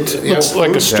like eat it. Yeah. looks like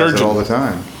a Foods has it all sturgeon. the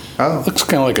time. Oh. Looks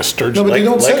kind of like a sturgeon. No, but they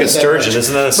don't sell Like a it that sturgeon, much.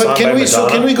 isn't that a song But can by we? So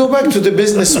Madonna? can we go back to the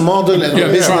business model and Yeah,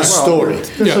 the business right. story?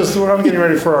 This is what I'm getting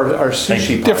ready for our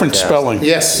sushi Different podcast. spelling.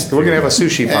 Yes. We're going to have a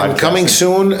sushi podcast. And coming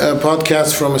soon, a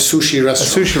podcast from a sushi A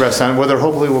restaurant. sushi restaurant where there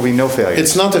hopefully will be no failures.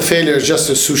 It's not a failure; it's just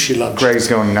a sushi lunch. Greg's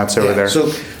going nuts over Yeah, there.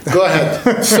 So go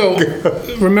ahead. So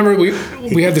remember, we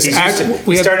had this He had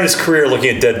started his career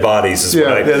looking at dead bodies, is Yeah,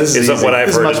 what, yeah, this is easy. what I've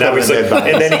This is heard. much And, now better he's than like, dead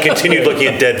bodies. and then he continued looking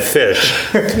at dead fish.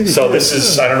 So this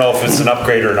is, I don't know if it's an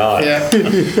upgrade or not.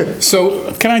 Yeah.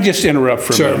 so Can I just interrupt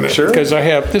for Sure. a minute? Sure. Because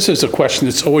this is a question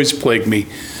that's always plagued me.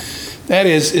 That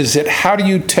is that how do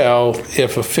you tell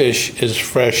if a fish is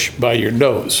fresh by your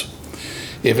nose?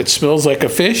 If it smells like a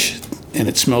fish and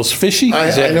it smells fishy, is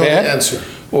I that know bad? the answer.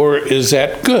 Or is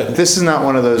that good? This is not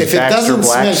one of those If it Baxter doesn't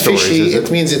Black smell stories, fishy, is it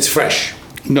it? means it's fresh.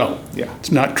 No, Yeah.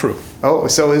 it's not true. Oh,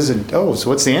 so is it? Oh, so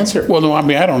what's the answer? Well, no, I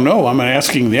mean, I don't know. I'm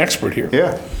asking the expert here.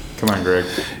 Yeah. Come on, Greg.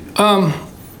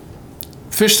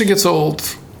 Fish that gets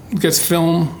old gets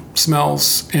film,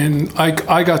 smells, and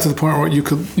I got to the point where you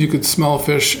could smell a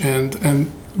fish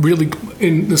and really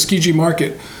in the Skiji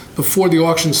market before the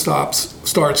auction starts,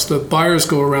 the buyers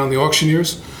go around, the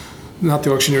auctioneers, not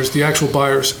the auctioneers, the actual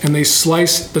buyers, and they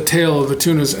slice the tail of the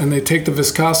tunas and they take the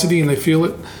viscosity and they feel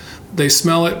it, they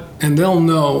smell it, and they'll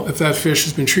know if that fish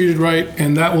has been treated right,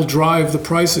 and that will drive the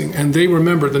pricing. And they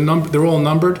remember the number; they're all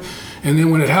numbered, and then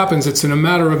when it happens, it's in a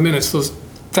matter of minutes. Those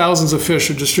thousands of fish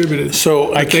are distributed.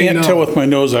 So I But they can't know. tell with my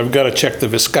nose. I've got to check the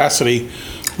viscosity.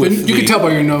 With You can tell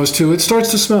by your nose too. It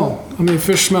starts to smell. I mean,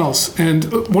 fish smells, and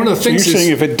one of the So you're things saying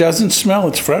is if it doesn't smell,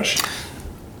 it's fresh?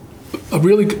 a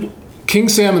really king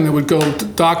salmon that would go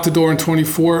dock to door in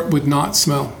 24 would not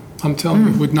smell. I'm telling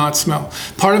you, would not smell.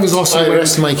 Part of it is also I the way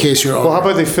rest my case, Your Well, how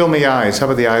Honor. about the filmy eyes? How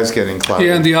about the eyes getting cloudy?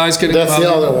 yeah, and the eyes getting That's the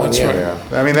cloudy. other one, That's yeah.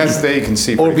 right. Yeah. I mean, that's there you can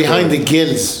see. Or pretty behind the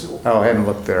clearly. gills. Oh, I hadn't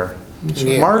looked there.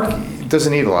 Yeah. Mark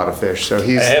doesn't eat a lot of fish, so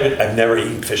he's. I've never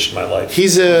eaten fish in my life.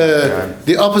 He's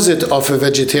the opposite of a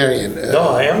vegetarian. No,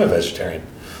 I am a vegetarian.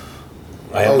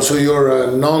 I am. Oh, so you're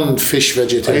a non-fish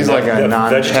vegetarian. He's like a Yeah,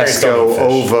 non-pesco, vegetarians don't eat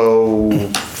fish. ovo, No,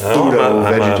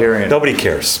 fudo vegetarian. Nobody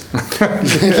cares.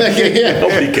 Yeah.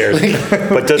 Nobody cares.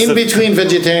 But In between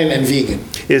vegetarian and vegan.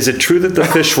 is it true that the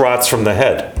fish rots from the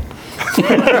head?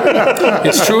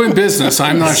 It's true in business.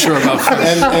 I'm not sure about fish.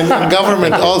 And in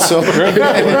government also.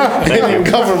 and in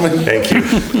government. Thank you.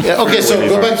 Yeah, okay, so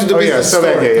go back to the Oh, yeah, business so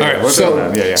that, story. yeah, All right, what's going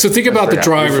on? Yeah, yeah. so think I about the forgot,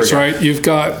 we drivers, forgot. right?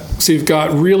 You've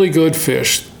got really good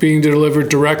fish being delivered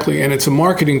directly, and it's a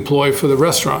marketing ploy for the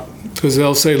restaurant because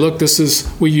they'll say, "Look,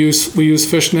 we use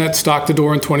fishnet, stock to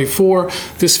door in 24.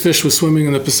 This fish was swimming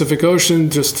in the Pacific Ocean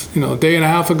just a day and a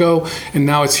half ago, and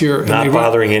now it's here." And Not they run-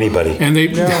 bothering anybody. and they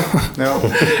No.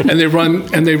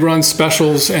 and they run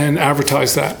specials and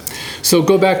advertise that. So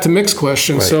go back to Mick's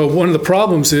question. Right. So one of the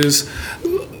problems is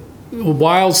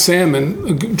wild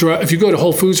salmon. If you go to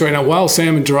Whole Foods right now, wild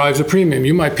salmon drives a premium.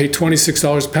 You might pay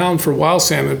 $26 a pound for wild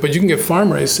salmon, but you can get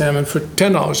farm raised salmon for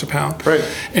 $10 a pound. Right.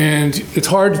 And it's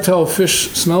hard to tell if fish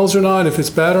smells or not, if it's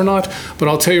bad or not. But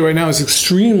I'll tell you right now, it's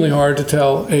extremely hard to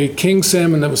tell a king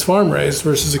salmon that was farm raised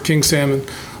versus a king salmon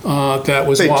that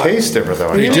was They wild. taste different,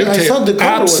 though. They do I taste- thought the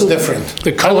color was absolutely. different.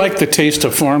 The I color, like the taste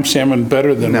of farm salmon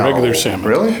better than No. regular salmon.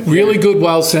 Really? really good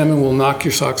wild salmon will knock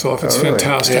your socks off. It's Oh, really?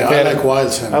 fantastic. Yeah, I like wild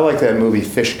I salmon. like that movie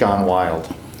Fish Gone Wild.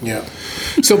 Yeah.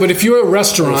 So, but if you're a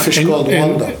restaurant, Fish and- called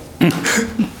and Wanda.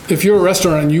 if you're a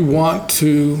restaurant and you want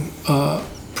to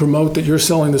promote that you're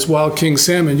selling this wild king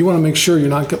salmon, you want to make sure you're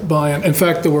not buying. In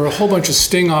fact, there were a whole bunch of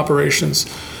sting operations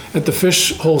at the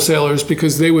fish wholesalers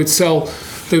because they would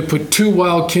put 2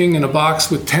 wild king in a box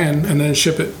with 10 and then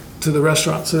ship it to the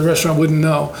restaurant, so the restaurant wouldn't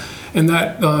know. And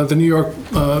that the New York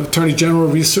Attorney General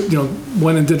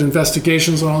went and did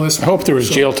investigations on all this. I hope there was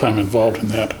jail time involved in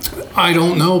that. I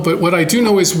don't know, but what I do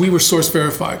know is we were source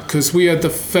verified because we had the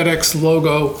FedEx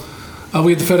logo,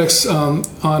 we had the FedEx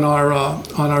on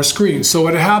our screen. So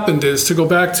what happened is, to go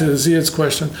back to Ziad's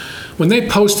question, when they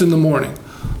post in the morning,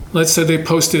 let's say they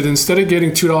posted, instead of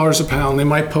getting $2 a pound, they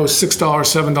might post $6,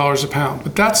 $7 a pound.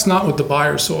 But that's not what the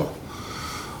buyer saw.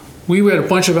 We had a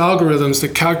bunch of algorithms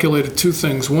that calculated 2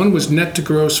 things. One was net to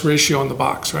gross ratio on the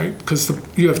box, right? Because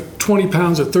you have 20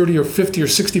 pounds or 30 or 50 or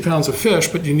 60 pounds of fish,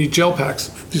 but you need gel packs,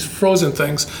 these frozen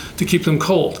things, to keep them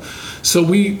cold. So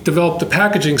we developed the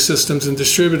packaging systems and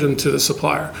distributed them to the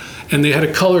supplier. And they had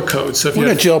a color code. So if you What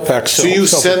a had gel pack So you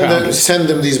sell per pound? send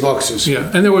them these boxes.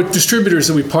 yeah, and there were distributors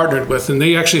that we partnered with, and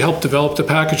they actually helped develop the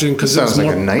packaging because Sounds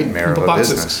like a nightmare of a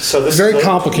business. So this Very is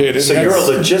complicated. So you're a That's-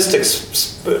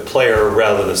 logistics player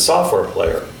rather than a software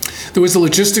player. There was a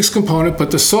logistics component,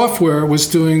 but the software was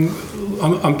doing.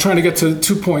 I'm trying to get to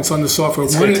 2 points on the software.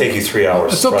 It's going to take you 3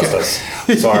 hours It's to okay.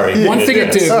 process. Sorry. One thing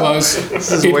it did is was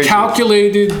way it too-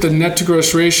 calculated the net to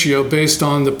gross ratio based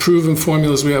on the proven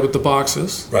formulas we have with the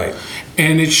boxes, Right.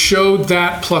 and it showed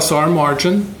that plus our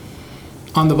margin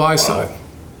on the buy side.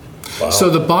 Wow.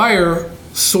 So the buyer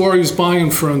saw he was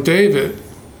buying from David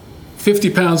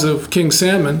 50 pounds of king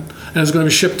salmon, and it was going to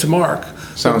be shipped to Mark.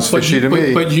 Sounds But fishy you- to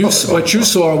me. But what you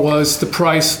saw was the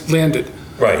price landed.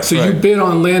 Right. So you Right. bid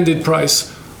on landed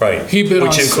price. Right. He bid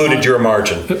Which on- included on- your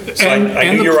margin. So And- I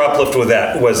and knew the- your uplift with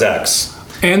that was X.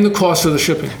 And the cost of the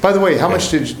shipping. By the way, how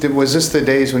much was this the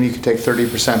days when you could take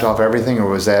 30% off everything, or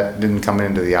was that didn't come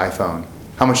into the iPhone?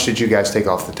 How much did you guys take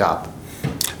off the top?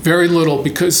 Very little,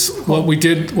 because what we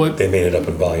did, They made it up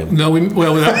in volume. no,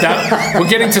 we're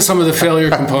getting to some of the failure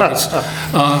components.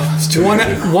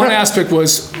 One aspect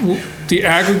was the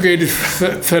aggregated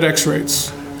FedEx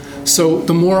rates. So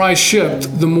the more I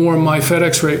shipped, the more my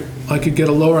FedEx rate, I could get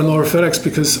a lower and lower FedEx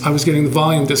because I was getting the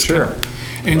volume discount. Sure.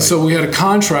 And so we had a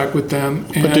contract with them.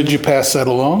 And But did you pass that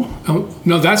along?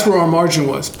 no, that's where our margin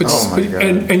was. But, Oh, my God.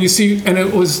 And you see, and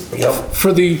it was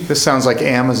for the, This sounds like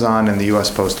Amazon and the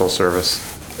U.S. Postal Service.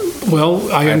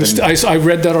 well, I understand. I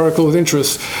read that article with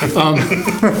interest.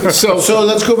 So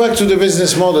let's go back to the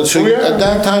business model. So at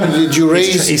that time, did you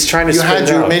raise? he's trying to You spit had it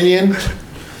your out. million.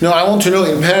 No, I want to know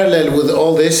in parallel with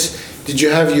all this, did you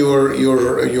have your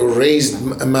raised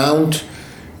amount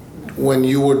when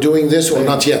you were doing this, or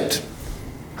not yet?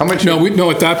 How much? No,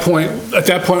 at that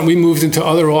point, we moved into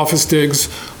other office digs.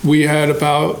 We had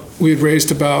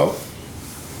raised about,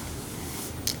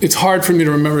 it's hard for me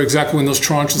to remember exactly when those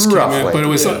tranches came in, Roughly, but it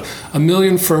was a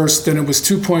million first, then it was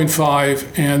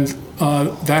 2.5, and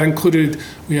that included,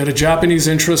 we had a Japanese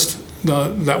interest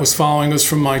that was following us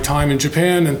from my time in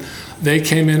Japan, and they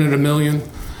came in at $1 million,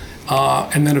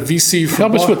 and then a VC from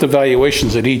Help us with the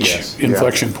valuations at each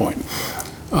inflection point.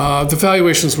 the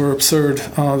valuations were absurd.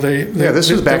 This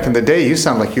was back in the day. You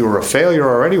sound like you were a failure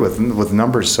already with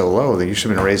numbers so low that you should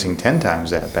have been raising 10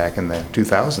 times that back in the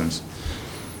 2000s.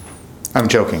 I'm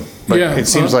joking, but Yeah, it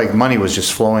seems like money was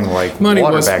just flowing like money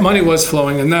water was back money then. was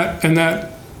flowing,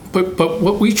 but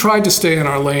what we tried to stay in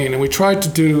our lane, and we tried to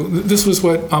do. This was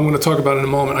what I'm going to talk about in a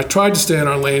moment. I tried to stay in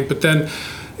our lane, but then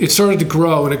it started to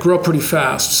grow, and it grew pretty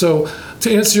fast. So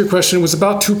to answer your question, it was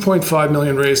about 2.5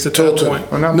 million raised at that point.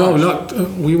 Oh, not no, much.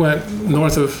 we went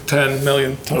north of 10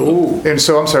 million. And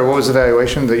so I'm sorry, what was the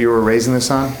valuation that you were raising this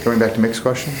on? Going back to Mick's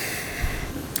question.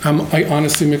 I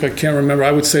honestly, Mick, I can't remember.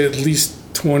 I would say at least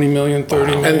 20 million, 30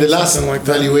 million, And the last something like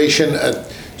that. valuation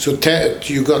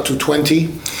you got to 20.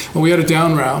 Well, we had a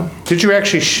down round. Did you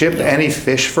actually ship any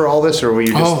fish for all this, or were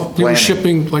you just Oh, we were planning?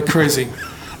 shipping like crazy,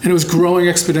 and it was growing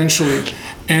exponentially,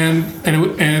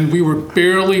 and we were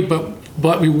barely,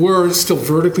 but we were still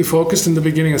vertically focused in the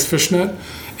beginning as Fishnet,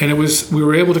 and we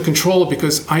were able to control it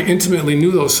because I intimately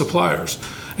knew those suppliers,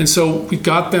 and so we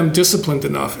got them disciplined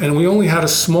enough, and we only had a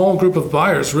small group of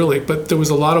buyers really, but there was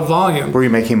a lot of volume. Were you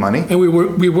making money? And we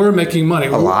were making money.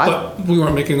 A lot? But we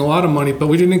weren't making a lot of money, but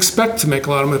we didn't expect to make a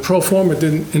lot of money. Pro forma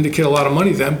didn't indicate a lot of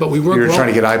money then, but we were You were growing. trying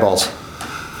to get eyeballs,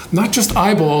 Not just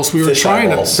eyeballs, we were Fish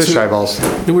trying eyeballs. fish eyeballs.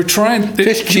 We were trying.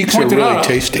 Fish cheeks are really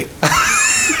tasty.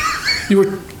 You were,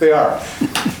 They are.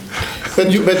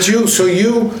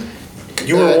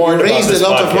 You were warned about raised this a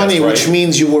lot of podcast, money, right? which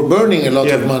means you were burning a lot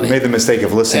of money. Made the mistake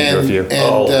of listening to a few.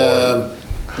 Oh,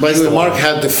 By the way, the Mark one.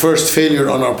 had the first failure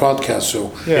on our podcast,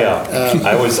 so Yeah,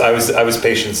 I was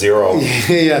patient zero.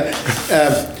 yeah.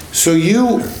 So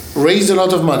you raised a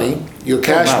lot of money. Your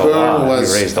cash not a lot. burn You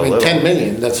was raised a little. 10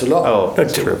 million. That's a lot. Oh,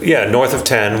 that's true. Yeah, north of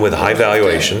 10 with high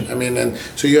valuation. I mean, and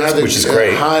so you had Which is a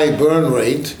great. high burn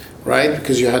rate, right?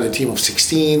 Because you had a team of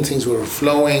 16, things were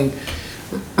flowing.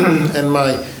 And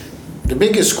the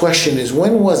biggest question is,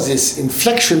 when was this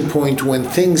inflection point when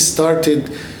things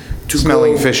started to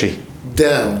Smelling go fishy.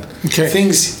 down? Okay.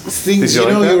 Things Did you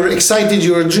like that? you're excited,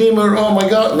 you're a dreamer. Oh my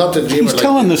God, not a dreamer. He's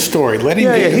telling the story. Let him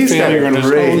Yeah, get the he's got failure in a his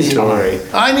great own story. time.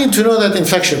 I need to know that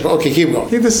inflection. Okay, keep going.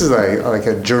 This is like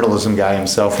a journalism guy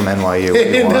himself from NYU. What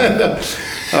do you want?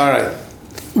 All right.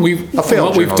 failed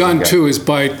what we've done journalism guy. too is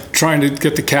by trying to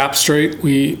get the cap straight,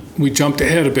 we jumped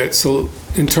ahead a bit. So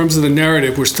in terms of the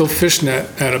narrative, we're still Fishnet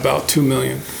at about 2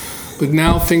 million. But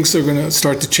now things are going to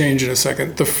start to change in a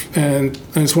second. And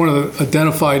it's one of the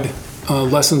identified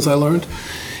lessons I learned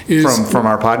is From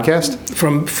our podcast?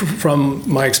 from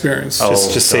my experience.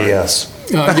 Just say yes.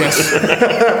 Yes.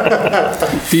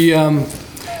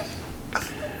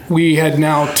 We had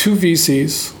now 2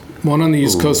 VCs, one on the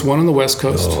East Coast, one on the West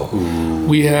Coast.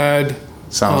 We had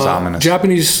Sounds ominous.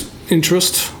 Japanese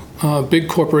interest, big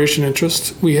corporation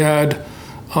interest. We had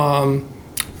a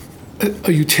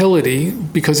utility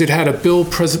because it had a bill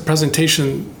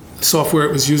presentation software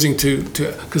it was using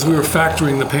because we were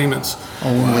factoring the payments.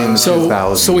 Only in the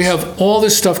 2000s. So we have all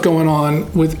this stuff going on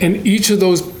and each of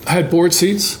those had board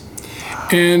seats,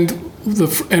 and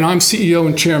I'm CEO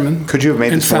and chairman. Could you have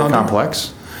made and this more founder.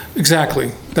 complex?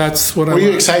 Exactly. That's what I. Were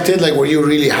you excited? Like, were you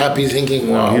really happy, thinking,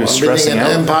 "Wow, he was I'm building stressing an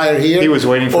out. empire here"? He was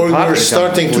waiting for or you Potter were to come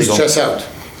starting to legal. stress out.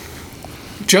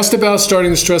 Just about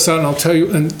starting to stress out, and I'll tell you,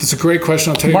 and it's a great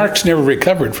question. I'll tell you. Mark's never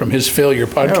recovered from his failure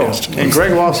No. podcast. And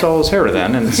Greg lost all his hair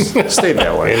then and stayed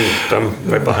that way. And I'm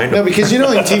right behind No, him. because in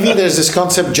TV there's this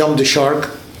concept, jump the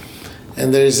shark.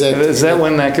 And there's that. Is that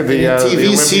when that could be in a the TV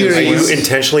Olympians? series? Are you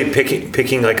intentionally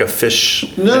picking like a fish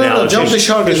No, analogy? Jump the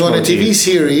Shark is when a Fish TV motif.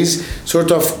 series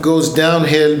sort of goes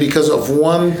downhill because of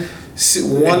one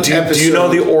episode. Do you know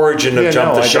the origin of Yeah, Jump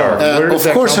no, the I Shark? don't. Where does Of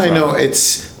that course come I from? know.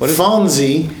 It's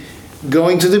Fonzie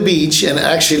going to the beach and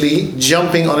actually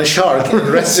jumping on a shark and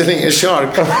wrestling a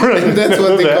shark. And that's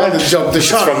what they call it, Jump the It's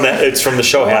Shark. it's from the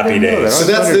show I Happy didn't know Days. that.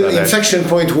 So that's wondering the about that. inflection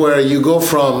point where you go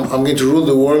from I'm going to rule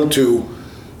the world to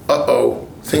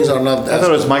things are not I as thought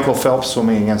it was Michael Phelps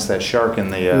swimming against that shark in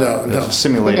the, No, the no.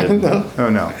 simulated. No. Oh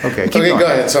no. Okay. Keep Okay, going. go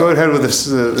ahead, sorry. Go ahead with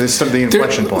the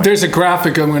inflection point. There's a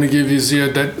graphic I'm going to give you,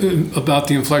 Zia, that about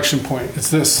the inflection point. It's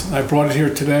this. I brought it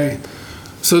here today.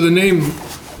 So the name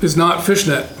is not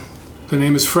Fishnet. The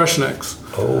name is Freshnecks.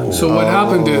 Oh. So what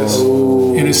happened is,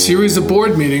 in a series of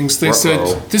board meetings, they said,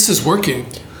 "This is working.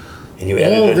 And you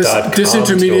added a .com to it.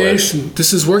 Disintermediation.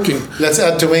 This is working. Let's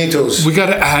add tomatoes. We got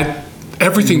to add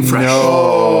everything fresh."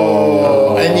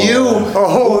 And you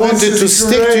who wanted to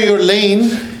stick to your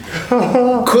lane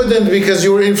couldn't because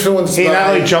you were influenced He not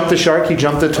by only jumped the shark, he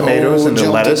jumped the tomatoes and the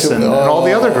jumped lettuce the and tom- all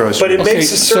the other groceries. But it Okay,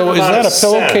 makes a certain so is amount that of a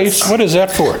pillowcase? sense. What is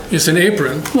that for? It's an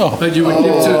apron Oh. that you would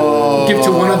give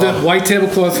to one of the white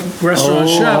tablecloth restaurant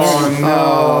chefs.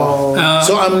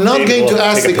 So I'm not Maybe going to we'll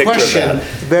ask take a the picture of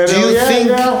question. that. Do you Yeah, think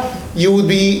yeah. you would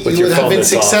With you your would have phone been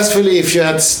that's off. successfully if you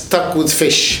had stuck with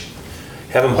fish?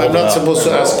 Have them hold I'm it not up. supposed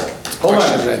to ask Hold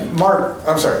questions. on, Right? Mark.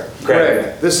 I'm sorry, Greg.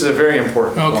 Greg. This is a very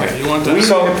important Okay, point. you want that? We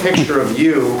So- need a picture of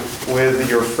you with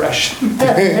your fresh.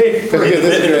 Okay, this is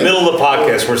In the great. middle of the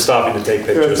podcast, we're stopping to take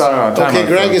pictures. Okay,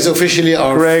 Greg is officially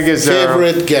our Greg is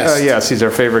favorite guest. yes, he's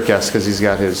our favorite guest because he's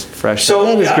got his fresh. So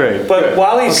that is great. But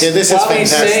while he's Okay, this is while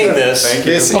he's fantastic. saying this, Thank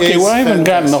you. This Okay, is well, I haven't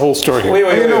gotten the whole story here. wait.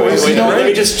 you know, Let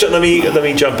me just let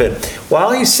me jump in.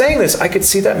 While he's saying this, I could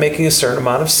see that making a certain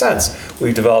amount of sense.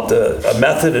 We've developed a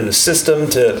method and a system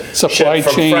to Supply ship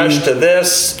from chain. fresh to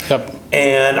this, Yep.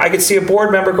 and I could see a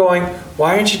board member going,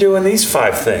 "Why aren't you doing these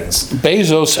 5 things?"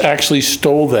 Bezos actually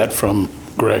stole that from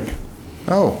Greg.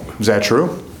 Oh, is that true?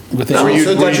 Within-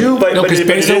 So did you? No, because it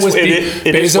Bezos is- was it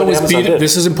is what Bezos was Amazon B. did.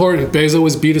 This is important. Bezos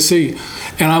was B2C,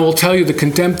 and I will tell you the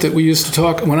contempt that we used to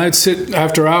talk when I'd sit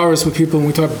after hours with people and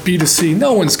we talk B2C.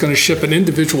 No one's going to ship an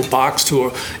individual box to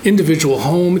an individual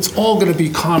home. It's all going to be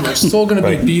commerce. It's all going to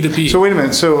Right. be B2B. So wait a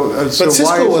minute. So But why?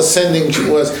 Cisco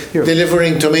was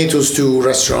delivering tomatoes to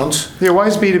restaurants. Yeah, why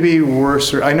is B2B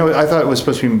worse? I thought it was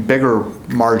supposed to be bigger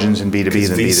margins in B2B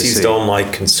than VCs B2C. don't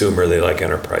like consumer; they like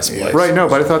enterprise plays. Right, no,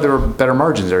 but I thought there were better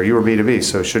margins there. You were B2B,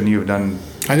 so shouldn't you have done?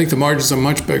 I think the margins are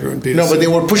much bigger in B2C. No, but they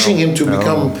were pushing him to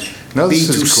become No, this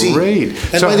B2C. is great.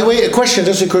 And So- by the way, a question,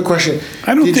 just a quick question.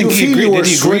 I don't Did think you he feel agreed. you were Did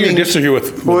he agree or swimming? disagree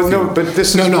with? Well, with no, you? but this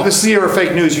is No. this is the era of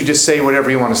fake news. You just say whatever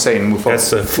you want to say and move forward. That's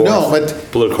the fourth No, but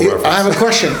political reference. I have a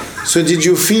question. So did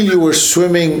you feel you were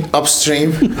swimming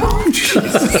upstream?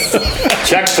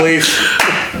 Check, please.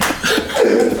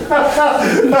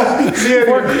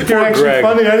 You're actually Greg.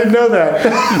 funny. I didn't know that.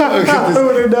 I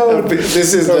would have known.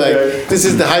 This is Okay. like this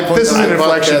is the high point. This of is my an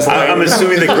inflection podcast. point. I'm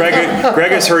assuming that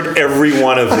Greg has heard every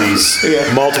one of these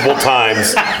multiple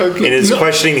times and is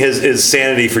questioning his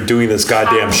sanity for doing this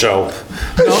goddamn show.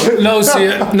 No,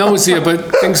 Zia,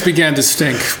 but things began to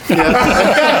stink.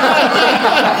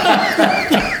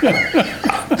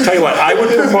 Tell you what, I would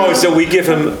propose that we give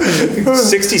him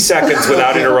 60 seconds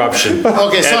without interruption.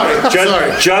 Okay, sorry, And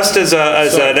sorry. Just as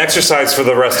an exercise for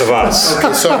the rest of us.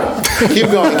 Okay, sorry. Keep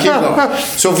going, keep going.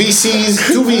 So two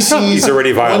VCs, He's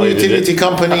already violated one utility it.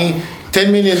 company,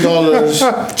 $10 million,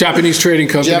 Japanese trading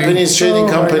company. Japanese trading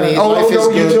company. Life is no,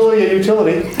 good. utility.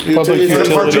 Public Utility.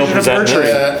 utility. Partition of Present nurturing.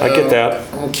 I get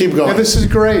that. Keep Yeah, going. this is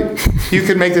great. You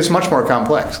could make this much more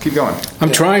complex. Keep going.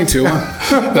 I'm trying to.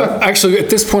 But actually, at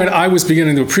this point, I was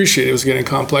beginning to appreciate it was getting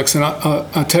complex. And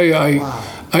I'll tell you,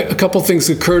 a couple things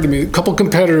occurred to me. A couple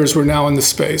competitors were now in the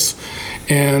space.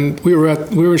 And we were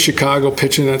in Chicago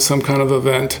pitching at some kind of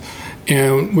event.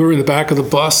 And we were in the back of the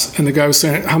bus, and the guy was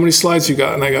saying, "How many slides you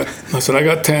got?" And I said, "I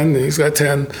got 10." And he's got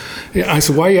 10. I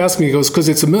said, "Why are you asking me?" He goes, "Because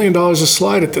it's $1 million a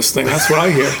slide at this thing." That's what I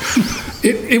hear.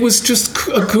 It was just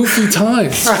a goofy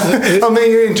time. I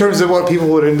mean, in terms of what people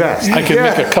would invest. I could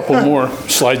make a couple more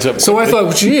slides up. So I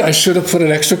thought, gee, I should have put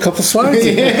an extra couple slides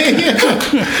in.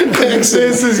 This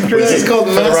is great. This is called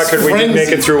For the mass record, we did make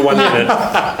it frenzy. through 1 minute.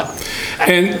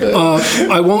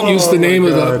 And I won't use the name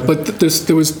of the, but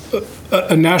there was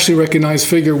a nationally recognized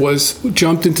figure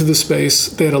jumped into the space.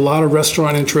 They had a lot of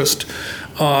restaurant interest.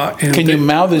 And Can you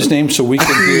mouth his name so we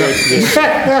can do this?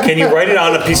 Can you write it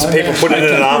on a piece of paper, put it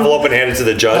in an envelope, and hand it to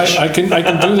the judge? I can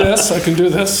do this. I can do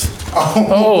this.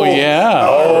 Oh, yeah.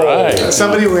 All right.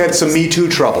 Somebody who had some Me Too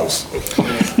troubles.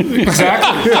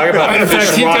 Exactly. Talk about In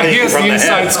fact, he has from the the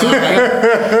inside head. scoop.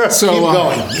 Yeah. So, Keep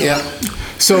going. Yeah.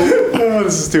 so, Oh,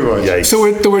 this is too much. Yikes.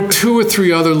 so there were 2 or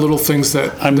 3 other little things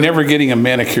that I'm never getting a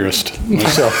manicurist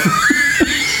myself.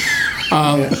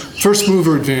 first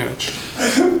mover advantage.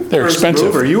 They're First expensive.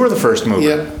 mover. You were the first mover.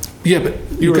 Yeah. Yeah, but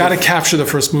you got to capture the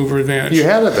first mover advantage. You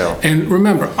had it though. And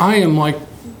remember, I am like,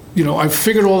 I've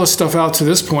figured all this stuff out to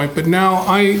this point, but now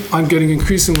I'm getting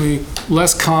increasingly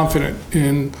less confident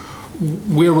in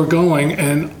where we're going,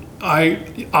 and I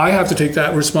have to take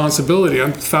that responsibility.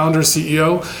 I'm founder,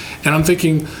 CEO, and I'm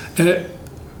thinking,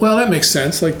 well, that makes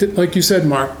sense. Like you said,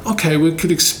 Mark, okay, we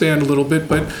could expand a little bit,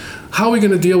 but how are we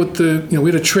going to deal with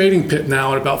we had a trading pit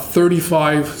now at about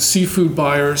 35 seafood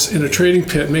buyers in a trading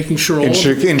pit, making sure all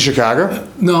In Chicago?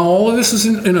 no, all of this is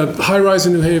in a high rise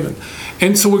in New Haven.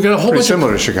 And so we've got a whole Pretty bunch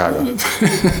similar to Chicago.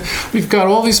 we've got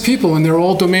all these people, and they're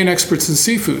all domain experts in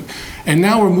seafood. And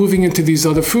now we're moving into these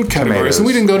other food categories. And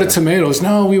we didn't go to tomatoes.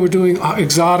 No, we were doing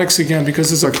exotics again because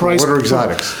there's a price. What are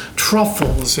exotics?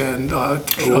 Truffles and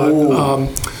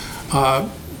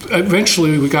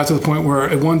eventually we got to the point where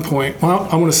at one point, well,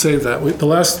 I want to save that.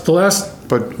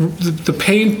 But The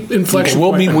pain inflection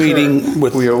We'll point be occurred. waiting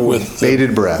with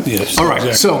bated breath. Yes. All right,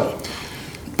 exactly. so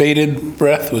Bated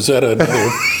breath, was that another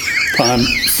pun?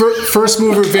 First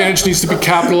mover advantage needs to be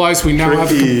capitalized. We now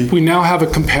Tricky. have a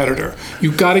competitor.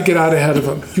 You've got to get out ahead of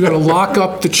them. You got to lock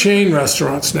up the chain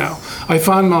restaurants now. I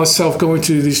found myself going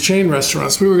to these chain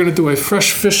restaurants. We were going to do a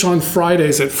fresh fish on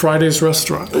Fridays at Friday's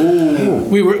restaurant. Ooh.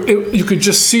 You could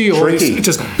just see all Tricky. these,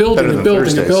 just building Better and than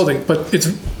building and Thursdays. building. But it's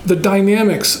the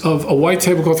dynamics of a white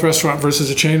tablecloth restaurant versus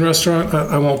a chain restaurant.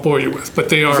 I won't bore you with, but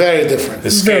they are Very different.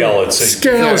 The scale,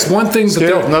 Scale is one thing.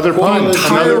 Scale, another pun. The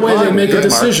entire Another way they pun. make a Good,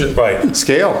 Mark. decision. right.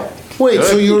 Scale. Wait, Good.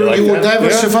 so you like were that?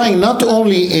 diversifying not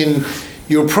only in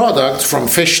your product from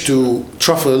fish to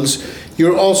truffles,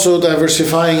 you're also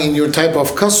diversifying in your type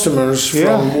of customers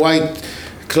from white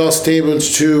cloth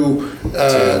tables to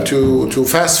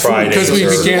fast food. Fridays. Because we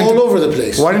It's began all to- over the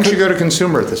place. Why didn't you go to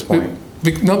consumer at this point?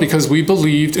 No, because we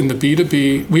believed in the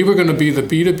B2B. We were going to be the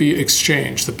B2B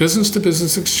exchange, the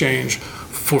business-to-business exchange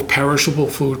for perishable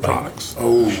food products.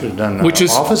 Should have done Which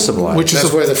is office supplies. Which is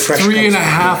That's where the fresh three and a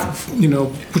comes from.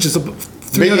 half. Which is a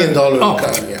 $1 billion Oh,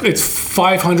 economy, yeah. it's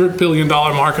 $500 billion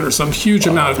market or some huge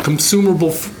amount of consumable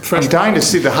fresh. I'm dying to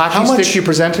see the How hockey much- stick you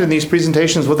presented in these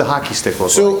presentations. What the hockey stick look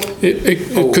So, like?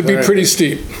 It could be very pretty good.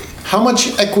 steep. how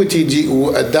much equity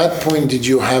at that point did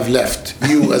you have left?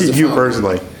 You as the You founder?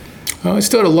 personally. I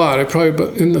still had a lot. I probably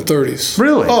about in the 30s.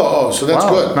 Really? Oh, so that's Wow,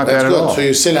 good. not That's bad at good. all. So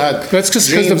you still had. That's just because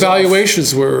the dreams of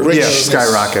valuations were. rich- Yeah, Richness.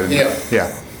 skyrocketed. Yeah.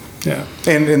 Yeah.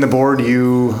 Yeah. And in the board,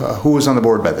 who was on the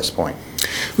board by this point?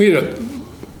 We had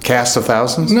Cast of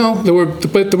thousands? No, there were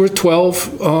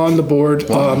 12 on the board.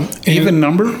 And Even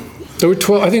number? There were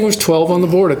 12. I think it was 12 on the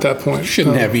board at that point.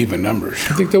 Shouldn't have even numbers.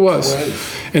 I think there was.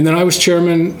 And then I was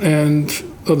chairman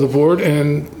of the board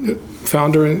and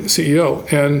founder and CEO.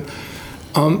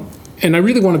 And I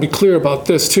really want to be clear about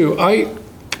this too. I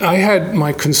had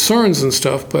my concerns and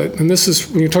stuff, and this is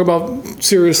when you talk about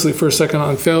seriously for a second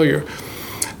on failure.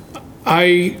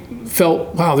 I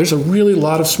felt, wow, there's a really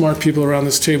lot of smart people around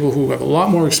this table who have a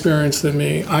lot more experience than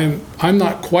me. I'm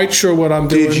not quite sure what I'm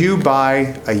doing. Did you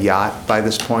buy a yacht by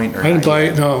this point? Or I didn't not buy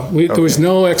yet? it. No, there was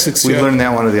no exits We yet. learned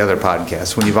that one of the other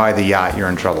podcasts. When you buy the yacht, you're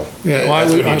in trouble. Yeah, well,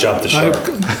 That's when you jump the shark.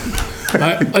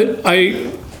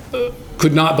 I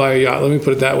could not buy a yacht. Let me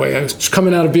put it that way. I was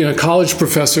coming out of being a college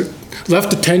professor,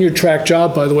 left a tenured track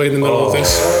job, by the way, in the middle of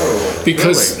this,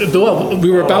 because we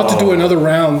were about to do another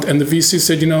round, and the VC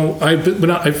said,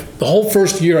 the whole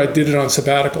first year I did it on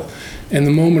sabbatical, and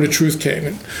the moment of truth came,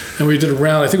 and we did a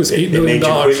round. I think it was $8 million. made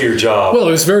you quit your job. Well,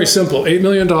 it was very simple: $8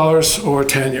 million or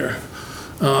tenure.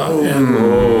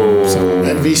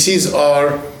 And VCs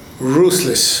are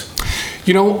ruthless.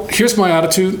 Here's my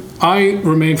attitude. I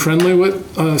remain friendly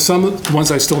with some of the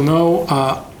ones I still know.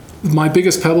 My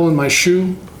biggest pebble in my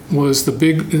shoe was the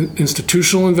big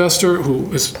institutional investor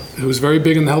who's very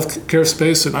big in the healthcare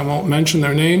space, and I won't mention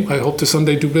their name. I hope to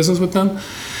someday do business with them.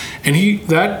 And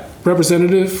that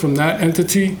representative from that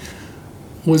entity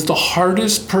was the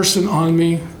hardest person on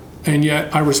me, and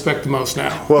yet I respect the most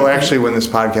now. Well, actually, when this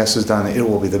podcast is done, it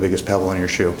will be the biggest pebble in your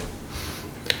shoe.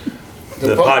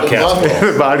 The podcast.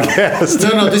 The podcast.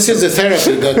 No, this is the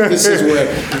therapy. This is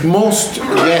where most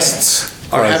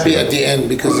guests are happy at the end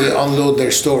because they unload their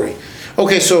story.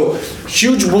 Okay, so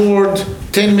huge board,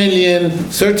 10 million,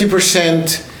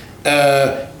 30%,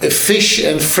 a fish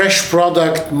and fresh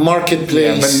product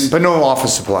marketplace, But no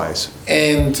office supplies.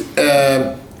 and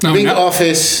No, big no.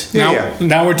 office.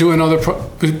 Now we're doing other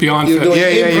beyond You're fish. doing Yeah,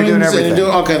 you're doing aprons and everything. you're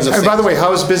doing all kinds of And things. by the way,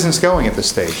 how is business going at this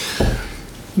stage?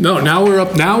 No, now we're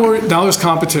up. Now there's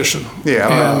competition.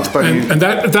 Yeah, but and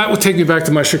that would take me back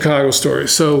to my Chicago story.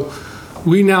 So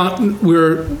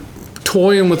we're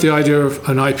toying with the idea of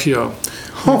an IPO.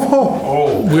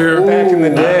 We're back in the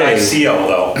day. ICO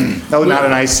though. No, not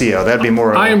an ICO. That'd be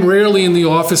more. I am rarely in the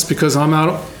office because I'm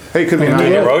out. Hey, it could be an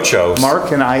Doing IFO. roadshows.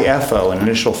 Mark, an IFO, an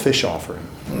initial fish offering.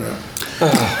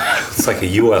 It's like a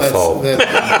UFO.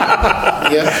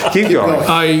 Yeah. Keep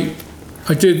going.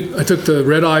 I took the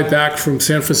red eye back from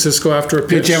San Francisco after a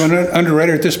pitch. Did you have an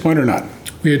underwriter at this point or not?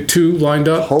 We had two lined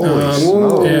up. Holy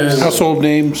smokes. and Household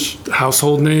names?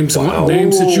 household names, and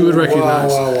names that you would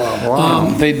recognize. Wow.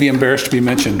 They'd be embarrassed to be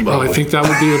mentioned. Well, I think that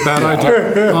would be a bad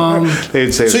idea.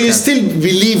 They'd say So you still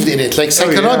believed in it, like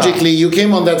psychologically, you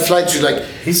came on that flight. You're like,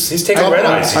 He's taking Top- red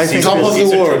eyes. I He's think top of he's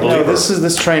the a world. true no, believer.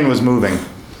 this train was moving.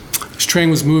 This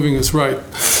train was moving, is right.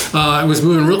 It was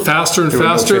moving real faster and There were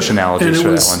no faster. fish analogies and it for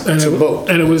that was, one. And It's a it, boat.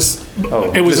 and it was,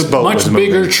 Oh, it was this a boat much was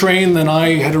bigger moving. train than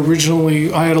I had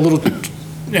originally. I had a little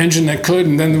engine that could,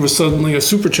 and then there was suddenly a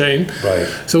super chain. Right.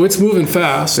 So it's moving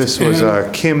fast. This was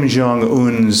and- Kim Jong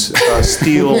Un's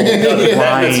steel It's a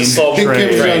line slow big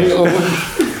train. train.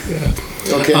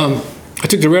 okay. I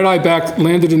took the red eye back,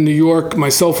 landed in New York. My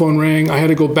cell phone rang. I had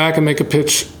to go back and make a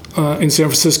pitch in San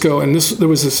Francisco. And there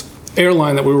was this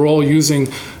airline that we were all using,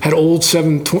 had old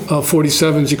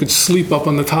 747s. You could sleep up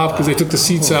on the top because they took the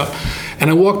seats out. And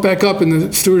I walked back up, and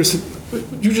the stewardess said,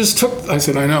 "You just took." I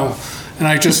said, "I know." And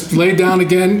I just laid down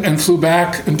again and flew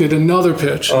back and did another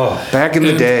pitch. Back in the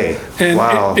And- day. and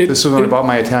Wow. This is when I bought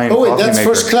my Italian Oh wait, coffee that's maker.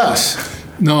 first class.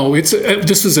 No, this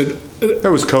was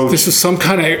That was coach. This was some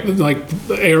kind of like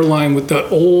airline with the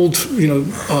old,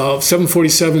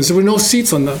 747s. There were no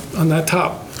seats on that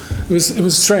top. It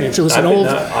was strange. It was I've an been old,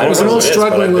 there. I it was don't an know old what it is, but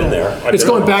struggling I've been little. there. I've It's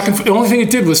been going on back and. The only thing it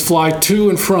did was fly to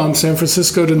and from San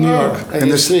Francisco to New York. And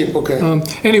you sleep, okay.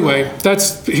 Anyway,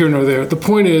 that's here nor there. The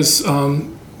point is,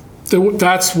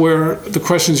 that's where the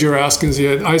questions you're asking is.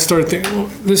 I started thinking, well,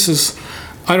 this is.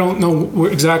 I don't know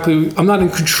exactly. I'm not in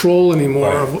control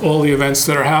anymore of all the events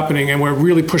that are happening, and we're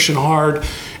really pushing hard.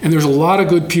 And there's a lot of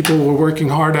good people who are working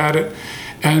hard at it.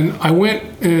 And I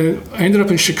ended up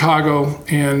in Chicago,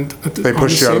 and They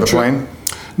pushed you out of the plane?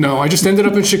 No, I just ended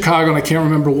up in Chicago, and I can't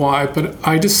remember why. But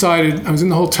I was in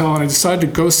the hotel, and I decided to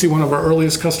go see one of our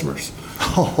earliest customers.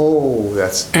 Oh, And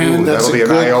That's that'll be a an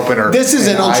good- eye opener. This is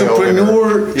an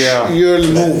entrepreneur Yeah.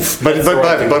 move. But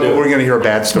we're going to hear a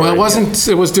bad story. Well, it wasn't.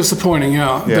 It was disappointing.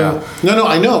 Yeah. Yeah. No,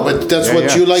 I know, but that's Yeah, what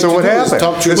yeah. you like So to what do happened? is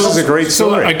talk to your This is a customers. great So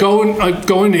story. I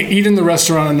go in to eat in the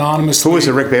restaurant anonymously. Who was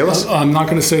it, Rick Bayless? I'm not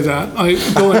going to say that. I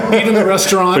go and eat in the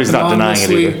restaurant But he's not denying it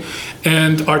anonymously, either.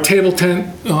 and our table tent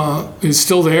is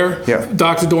still there. Yeah.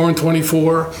 Dr. Doran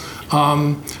 24.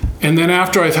 And then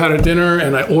after I've had a dinner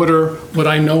and I order what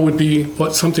I know would be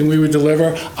something we would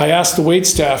deliver, I asked the wait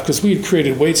staff, because we had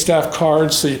created wait staff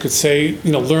cards so you could say,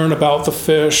 learn about the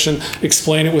fish and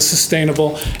explain it was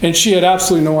sustainable. And she had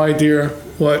absolutely no idea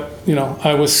what,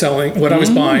 I was selling, what I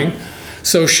was buying.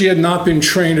 So she had not been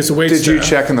trained as a wait Did staff. you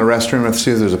check in the restroom and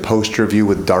see if there's a poster of you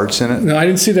with darts in it? No, I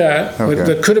didn't see that. Okay. But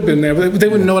that could have been there. But they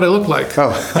wouldn't know what I looked like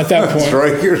at that point. That's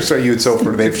right here. So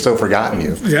they've so forgotten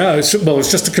you. Yeah, it's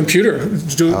just a computer.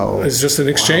 It's just an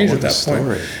exchange Wow, at what a that point.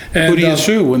 story. And, Who do you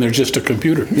sue when they're just a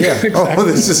computer? Yeah. Oh,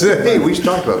 this is it. Hey, we should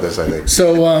talk about this, I think.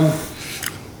 So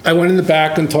I went in the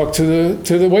back and talked to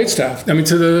the wait staff. I mean,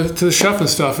 to the chef and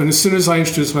stuff. And as soon as I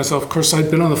introduced myself, of course, I'd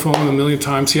been on the phone a million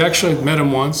times. He actually I'd met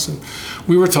him once, and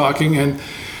we were talking. And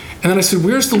then I said,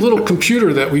 "Where's the little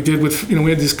computer that we did with?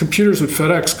 We had these computers with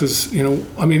FedEx because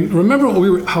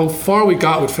remember how far we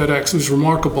got with FedEx? It was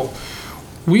remarkable.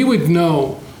 We would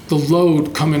know the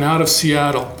load coming out of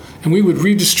Seattle." And we would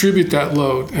redistribute that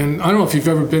load. And I don't know if you've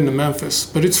ever been to Memphis,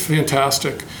 but it's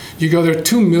fantastic. You go there,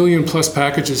 2 million plus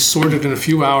packages sorted in a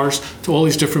few hours to all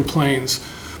these different planes.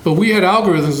 But we had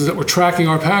algorithms that were tracking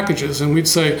our packages, and we'd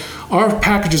say, our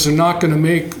packages are not going to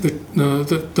make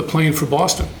the plane for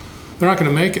Boston. They're not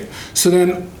going to make it. So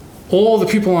then all the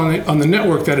people on the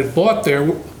network that had bought there,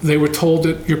 they were told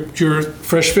that your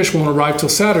fresh fish won't arrive till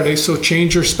Saturday, so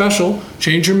change your special,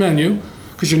 change your menu,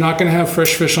 because you're not going to have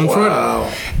fresh fish on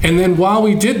Friday. And then while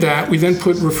we did that, we then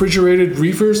put refrigerated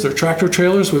reefers, they're tractor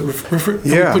trailers, with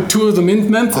Yeah. we put 2 of them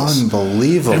in Memphis.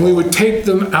 Unbelievable. And we would take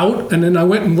them out, and then I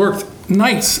went and worked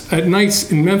nights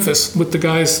in Memphis with the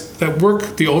guys that work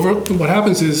what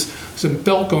happens is there's a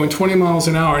belt going 20 miles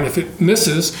an hour, and if it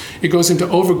misses, it goes into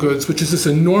overgoods, which is this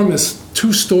enormous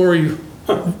 2-story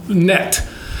net.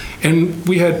 And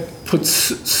we had put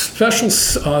special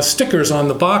stickers on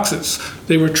the boxes.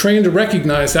 They were trained to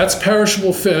recognize that's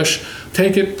perishable fish,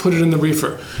 take it, put it in the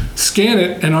reefer. Scan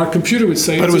it, and our computer would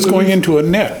say But it was going into a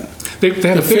net. They had The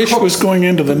a big fish hook. was going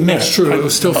into the net. That's true. It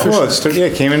was still fish. Well,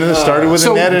 it came in and started with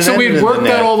a net and So we ended had in worked the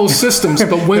net. out all those systems,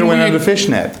 but when Then it went we on the fish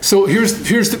net. So here's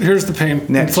the pain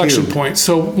Net inflection cube. point.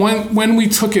 So when we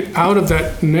took it out of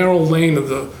that narrow lane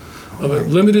of a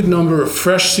limited number of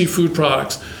fresh seafood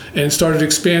products and started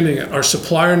expanding it, our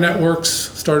supplier networks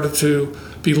started to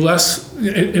be less.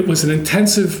 It was an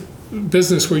intensive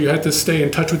business where you had to stay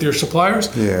in touch with your suppliers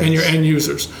Yes. and your end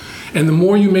users. And the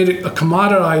more you made it a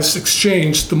commoditized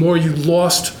exchange, the more you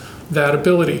lost that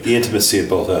ability. The intimacy at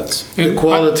both ends. The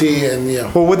quality and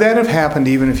Well, would that have happened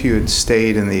even if you had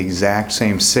stayed in the exact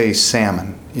same, say,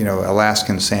 salmon,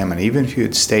 Alaskan salmon, even if you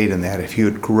had stayed in that, if you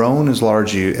had grown as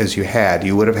large as you had,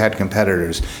 you would have had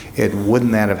competitors.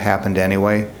 Wouldn't that have happened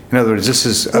anyway? In other words, this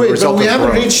is a Wait, but result we of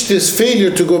haven't growth. reached this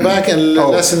failure to go back and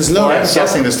lessons Well, I'm learned.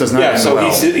 guessing this does not Yeah, end so well.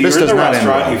 you're This in does the not end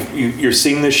well. restaurant, you're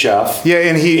seeing the chef. Yeah,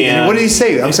 and what did he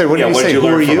say? I'm sorry, what did he what say? you Who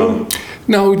learn are from you? him?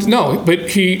 No, but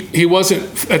he wasn't,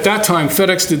 at that time,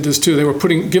 FedEx did this too. They were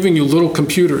giving you little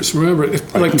computers. Remember,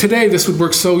 like today, this would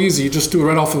work so easy. You just do it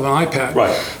right off of an iPad.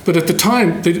 Right. But at the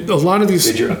time, a lot of these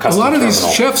Did your custom terminal.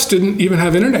 chefs didn't even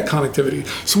have internet connectivity.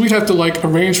 So we'd have to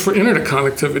arrange for internet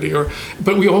connectivity.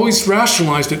 But we always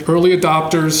rationalized it. Early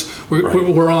adopters,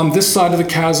 we're on this side of the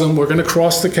chasm. We're going to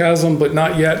cross the chasm, but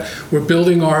not yet. We're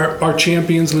building our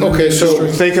champions within Okay, the so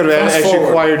industry. They could have Fast actually forward.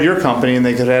 acquired your company and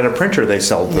they could have had a printer they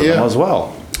sell to them Yeah. as well.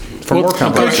 For more A good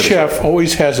complexity. chef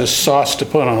always has a sauce to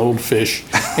put on old fish,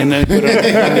 and then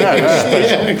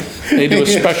they do a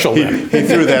special then. He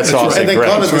threw that sauce And at they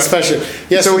call Greg. it the special.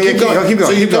 Yeah, So keep going. keep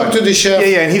going. So you keep talk going. to the chef.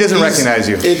 Yeah, and he doesn't He's- recognize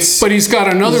you. It's But he's got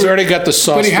another. He's already got the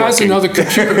sauce But he has working. another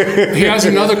computer. He has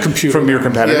another computer. From your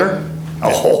competitor?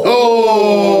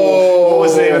 oh. What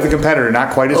was the name of the competitor?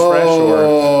 Not quite as fresh or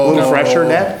a little fresher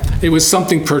net? It was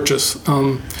something purchase.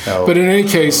 Oh. But in any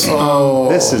case,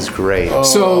 This is great.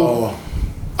 so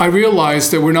I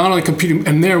realized that we're not only competing,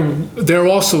 and they're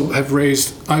also have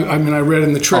raised. I mean, I read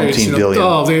in the trades, Umpteen billion.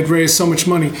 oh, they had raised so much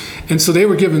money, and so they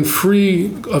were given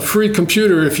a free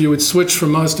computer if you would switch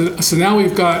from us. So now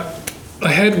we've got a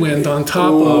headwind on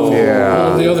top of all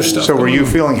the other stuff. So were you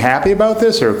feeling happy about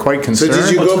this or quite concerned?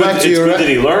 did you go back to It's your good that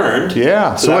he learned.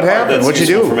 Yeah. So what that part, happened? that's What'd you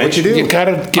do? useful What'd you do? You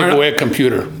gotta give away a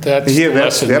computer. That's Yeah, the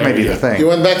lesson that may there, be yeah. the thing. You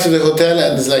went back to the hotel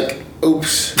and it's like,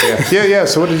 oops. Yeah.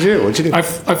 So what did you do? What'd you do? I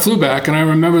flew back, and I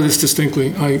remember this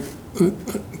distinctly. I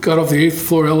got off the 8th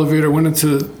floor elevator, went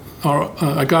into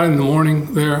I got in the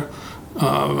morning there,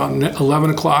 about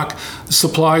 11 o'clock. The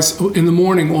supplies, in the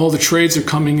morning, all the trades are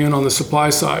coming in on the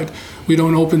supply side. We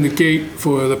don't open the gate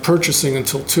for the purchasing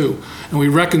until 2. And we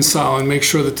reconcile and make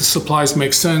sure that the supplies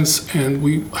make sense. And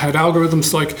we had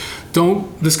algorithms like,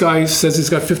 this guy says he's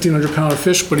got 1,500 pound of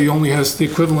fish, but he only has the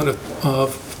equivalent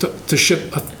to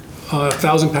ship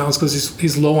 1,000 pounds because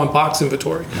he's low on box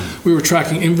inventory. We were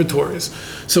tracking inventories.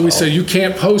 So we said, you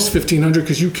can't post 1,500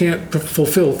 because you can't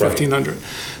fulfill 1,500.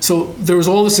 So there was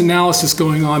all this analysis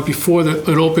going on before it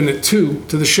opened at 2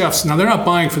 to the chefs. Now, they're not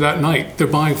buying for that night. They're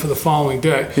buying for the following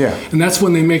day. Yeah. And that's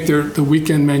when they make the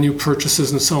weekend menu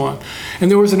purchases and so on. And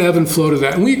there was an ebb and flow to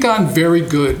that. And we've gotten very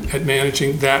good at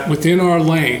managing that within our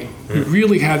lane. We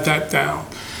really had that down.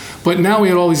 But now we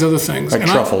had all these other things. Like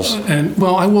truffles.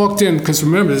 I walked in, because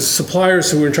remember, there's suppliers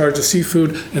who were in charge of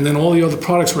seafood, and then all the other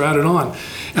products were added on.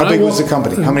 How big was the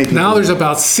company? How many people? Now there's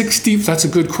about 60, that's a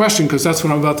good question, because that's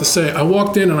what I'm about to say. I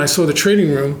walked in and I saw the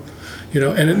trading room,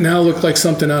 and it now looked like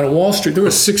something out of Wall Street. There were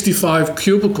 65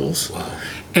 cubicles. Wow.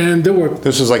 And there were...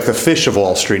 This was like the fish of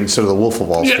Wall Street instead of the wolf of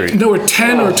Wall Street. There were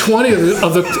 10 or 20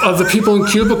 of the people in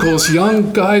cubicles,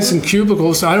 young guys in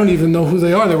cubicles. I don't even know who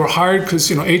they are. They were hired because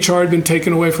HR had been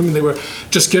taken away from them. They were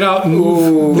just get out and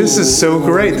move. This is so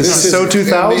great. This is so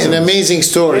 2000. An amazing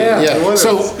story. Yeah.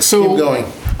 So keep going.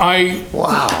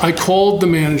 I called the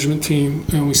management team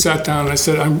and we sat down and I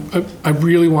said, I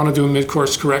really want to do a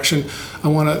mid-course correction. I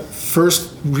want to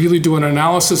first really do an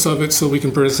analysis of it so we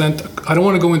can present. I don't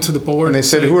want to go into the board. And they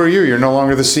said, "Who are you? You're no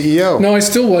longer the CEO." No, I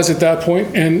still was at that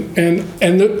point, and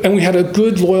we had a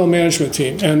good, loyal management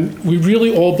team, and we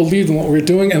really all believed in what we were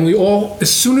doing, and we all, as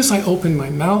soon as I opened my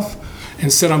mouth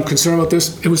and said I'm concerned about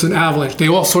this, it was an avalanche. They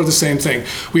all saw the same thing.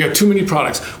 We have too many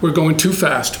products. We're going too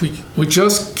fast. We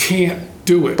just can't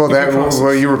do it.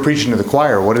 Well, you were preaching to the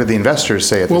choir. What did the investors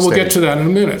say at this Well, we'll stage? get to that in a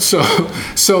minute. So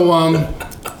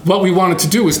what we wanted to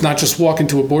do is not just walk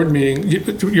into a board meeting.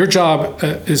 Your job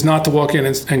is not to walk in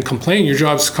and complain. Your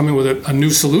job is to come in with a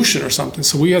new solution or something.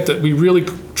 So we really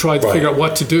tried to figure out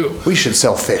what to do. We should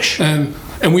sell fish. And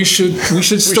And we should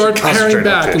start paring concentrate on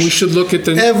back, and we fish. should look at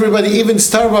the. Everybody, even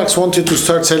Starbucks wanted to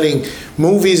start selling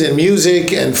movies and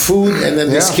music and food, and then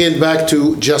they Yeah. scaled back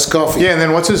to just coffee. Yeah, and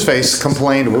then what's his face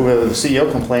complained, the CEO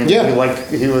complained, Yeah.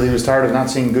 he was tired of not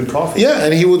seeing good coffee. Yeah,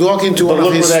 and he would walk into But one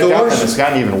look of his where that got them. stores. It's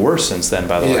gotten even worse since then,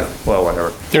 by the way. Yeah. Well,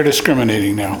 whatever. They're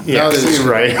discriminating now. Yeah, they're just-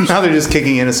 right. Now they're just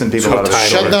kicking innocent people out of the tired.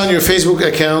 Shut store. down your Facebook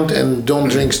account and don't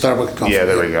drink Starbucks coffee. Yeah,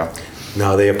 there we go.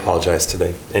 No, they apologized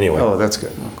today. Anyway. Oh, that's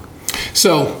good.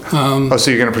 So, Oh,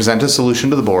 so you're going to present a solution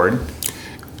to the board?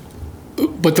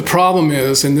 but the problem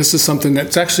is, and this is something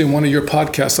that's actually in one of your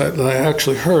podcasts that I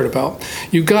actually heard about.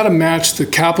 You've got to match the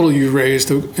capital you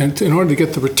raised, and in order to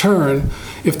get the return,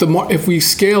 if we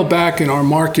scale back and our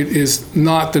market is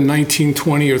not the 19,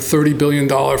 20, or $30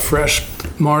 billion fresh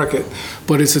market,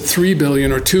 but it's a $3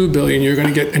 billion or $2 billion, you're going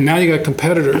to get, and now you got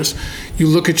competitors. You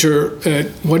look at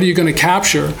what are you going to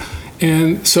capture,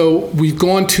 and so we've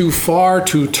gone too far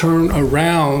to turn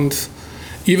around.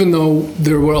 Even though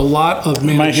there were a lot of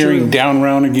Am I hearing down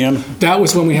round again? that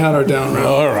was when we had our down round.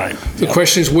 All right. The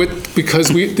question is, because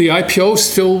the IPO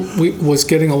still was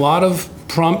getting a lot of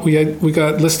we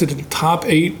got listed in top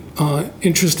 8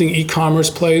 interesting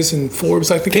e-commerce plays in Forbes.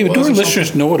 I think. David, it do was, our or something.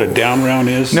 listeners know what a down round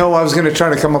is? No, I was going to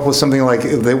try to come up with something like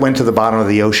they went to the bottom of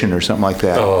the ocean or something like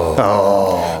that.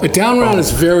 A down round is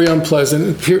very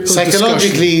unpleasant.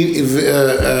 Psychologically,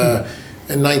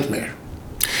 a nightmare.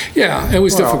 Yeah, it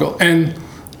was difficult, and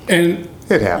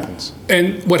It happens.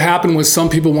 and what happened was some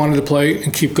people wanted to play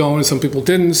and keep going, and some people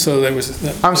didn't. So there was.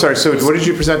 I'm sorry, so what did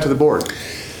you present to the board?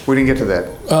 We didn't get to that.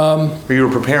 You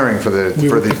were preparing for the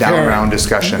down preparing. round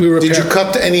discussion. We were Did you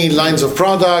cut any lines of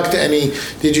product?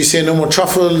 Did you say no more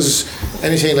truffles?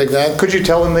 Anything like that? Could you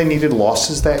tell them they needed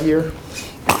losses that year?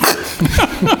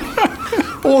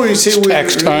 Or you say we're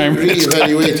tax time.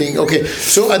 reevaluating. Okay,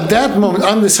 so at that moment,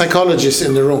 I'm the psychologist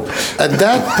in the room. At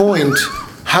that point,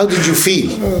 how did you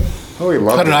feel? Oh, he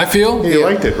loved How did it. I feel? You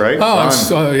liked it, right?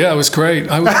 Oh, yeah, it was great.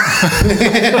 Who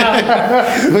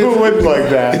wouldn't like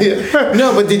that?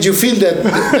 No, but did you feel that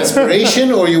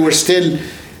desperation, or you were still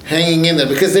hanging in there?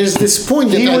 Because there's this point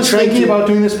that He I'm was trying thinking to. about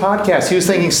doing this podcast. He was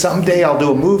thinking someday I'll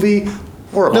do a movie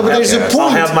or a No, but there's a podcast. point.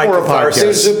 I'll have my Or a catharsis.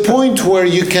 There's a point where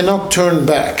you cannot turn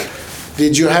back.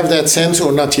 Did you have that sense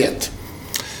or not yet?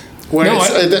 Where No,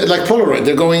 it's like Polaroid,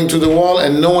 they're going to the wall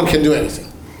and no one can do anything.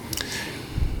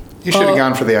 You should have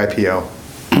gone for the IPO.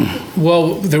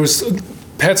 Well, there was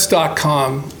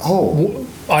Pets.com. Oh.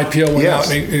 IPO went Yes.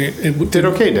 out. And it Did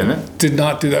okay, didn't it? did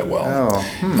not do that well.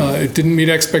 Oh. It didn't meet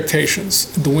expectations.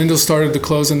 The window started to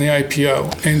close on the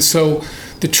IPO, and so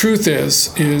the truth is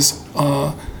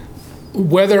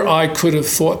whether I could have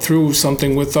thought through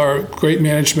something with our great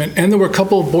management, and there were a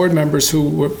couple of board members who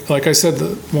were, like I said,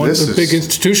 the big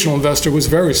institutional investor was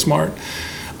very smart.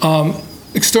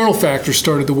 External factors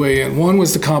started to weigh in. One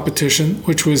was the competition,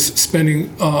 which was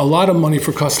spending a lot of money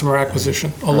for customer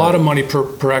acquisition, a lot of money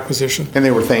per acquisition. And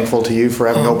they were thankful to you for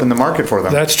having opened the market for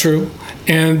them. That's true.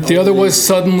 And the other was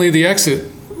suddenly the exit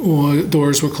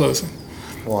doors were closing.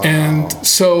 Wow. And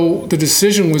so the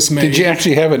decision was made. Did you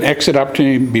actually have an exit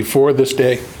opportunity before this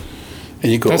day? And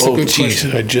you go, That's a oh, good geez,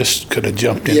 question. I just could have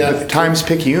jumped in. Yeah. Times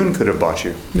Picayune could have bought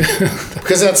you.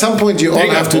 Because at some point you all They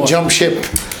got have to bought. jump ship.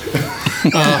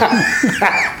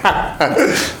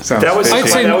 Sounds That was fishy. I'd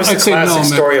say- that was the I'd say no, classic man.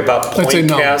 story about I'd say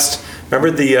no. Pointcast. Remember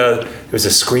it was a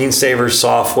screensaver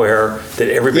software that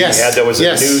everybody Yes, had that was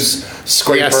yes. a news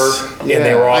scraper, Yes, and yeah,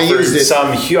 they were I offered used it.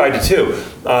 some huge. I did too.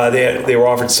 They were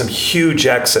offered some huge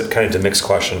exit, kind of to Mick's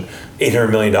question, $800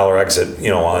 million exit,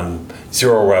 on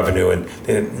zero revenue, and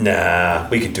they, nah,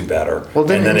 we could do better. Well,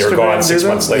 and then they were Mr. gone Brown 6 do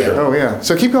that? months later Oh, yeah.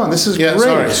 So keep going. This is Yeah, great.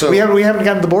 sorry, so- we haven't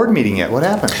gotten to the board meeting yet. What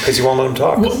happened? because you won't let them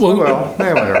talk. Well, Well,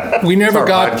 yeah, whatever. we never It's our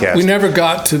got podcast. we never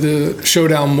got to the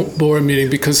showdown board meeting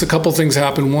because a couple things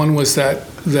happened. One was that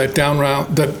down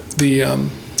round that the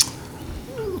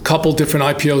couple different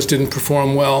IPOs didn't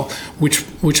perform well,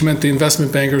 which meant the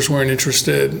investment bankers weren't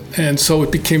interested, and so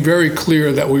it became very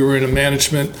clear that we were in a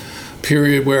management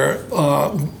period where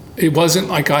it wasn't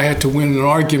like I had to win an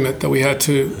argument, that we had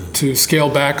to scale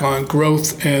back on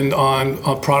growth and on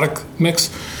product mix.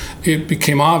 It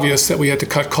became obvious that we had to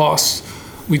cut costs.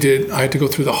 I had to go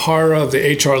through the horror of the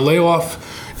HR layoff,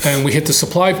 and we hit the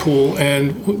supply pool,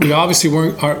 and we obviously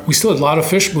we still had a lot of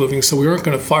fish moving, so we weren't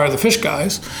going to fire the fish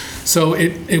guys. So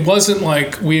it wasn't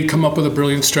like we had come up with a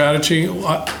brilliant strategy.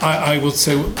 I would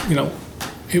say,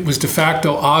 it was de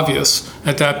facto obvious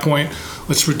at that point.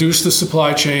 Let's reduce the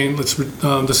supply chain.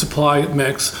 The supply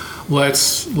mix.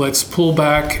 Let's pull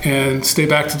back and stay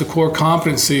back to the core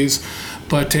competencies.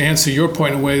 But to answer your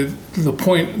point, in a way,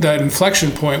 that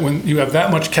inflection point when you have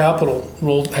that much capital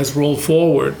has rolled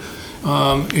forward,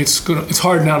 it's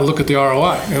hard now to look at the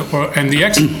ROI. And the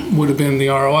exit would have been the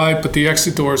ROI, but the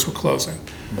exit doors were closing.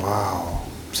 Wow.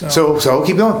 So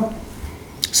keep going.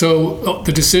 So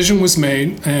the decision was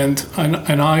made, and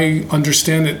I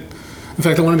understand it. In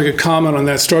fact, I want to make a comment on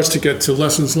that. It starts to get to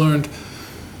lessons learned.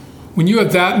 When you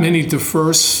have that many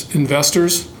diverse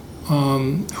investors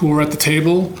who are at the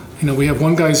table, we have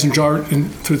one guy who's in charge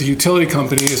through the utility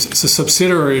company, is a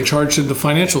subsidiary in charge of the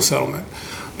financial settlement.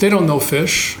 They don't know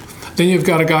fish. Then you've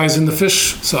got a guy who's in the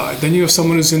fish side. Then you have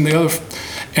someone who's in the other,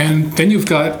 and then you've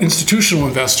got institutional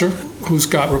investor who's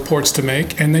got reports to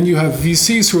make, and then you have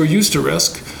VCs who are used to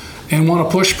risk and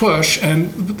want to push,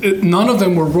 and none of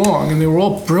them were wrong, and they were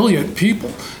all brilliant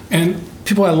people, and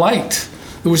people I liked.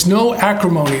 There was no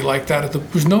acrimony like that. There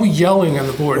was no yelling on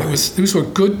the board. These were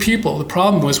good people. The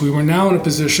problem was we were now in a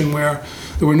position where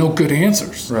there were no good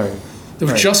answers. Right.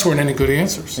 There just weren't any good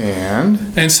answers.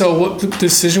 And so what the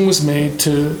decision was made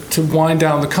to wind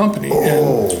down the company.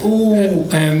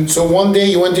 And So one day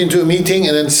you went into a meeting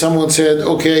and then someone said,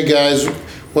 okay, guys,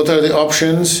 what are the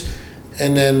options?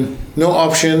 And then no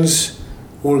options,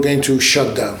 we're going to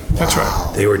shut down. That's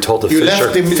right. They were told to You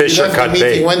left the cut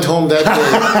meeting, bait. went home that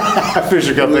day.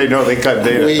 Fisher cut bait. No, they cut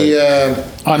data. We,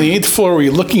 On the 8th floor, were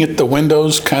you looking at the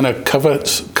windows kind of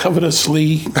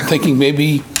covetously, thinking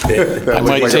maybe I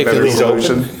might take a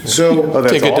solution. so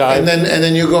take a dive? and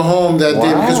then you go home that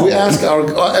day because we ask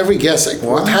every guest, like,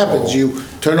 what happens? You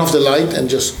turn off the light and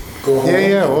just go home.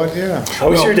 Yeah. How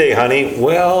was your day, honey?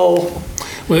 Well,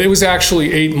 it was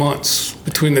actually 8 months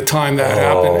between the time that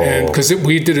happened and because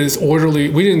we did it as orderly.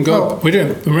 We didn't go. We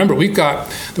didn't remember. There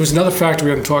was another factor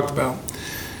we hadn't talked about.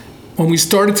 When we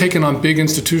started taking on big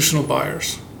institutional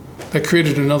buyers, that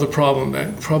created another problem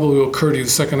that probably will occur to you the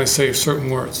second I say certain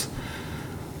words.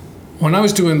 When I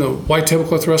was doing the white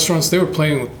tablecloth restaurants, they were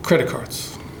playing with credit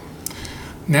cards.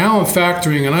 Now I'm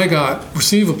factoring, and I got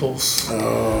receivables.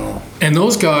 And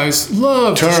those guys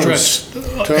love to stretch.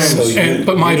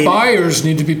 But my buyers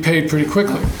need to be paid pretty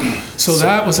quickly. So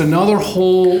that was another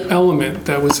whole element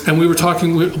that was, and we were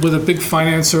talking with a big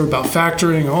financer about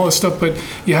factoring and all this stuff, but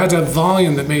you had that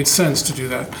volume that made sense to do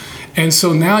that. And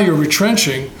so now you're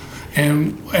retrenching,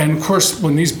 and of course,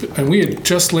 and we had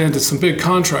just landed some big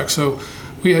contracts, so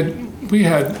we had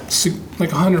like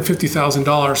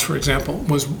 $150,000, for example,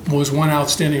 was one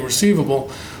outstanding receivable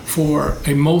for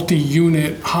a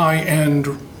multi-unit, high-end,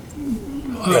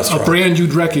 a brand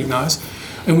you'd recognize,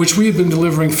 in which we had been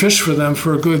delivering fish for them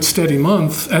for a good steady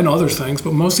month and other things,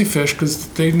 but mostly fish because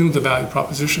they knew the value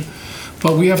proposition.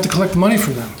 But we have to collect money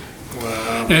from them.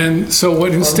 Wow. And so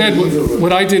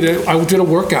what I did a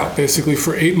workout basically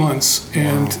for 8 months,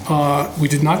 and we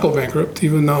did not go bankrupt,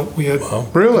 even though we had. Wow.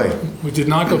 Really? We did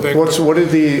not go bankrupt. What is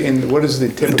the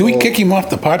typical? Do we kick him off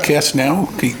the podcast now?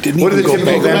 He didn't What did even the go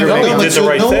typical bankrupt. vendor make? He did the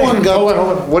right thing. Hold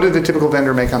on. What did the typical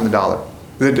vendor make on the dollar?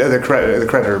 The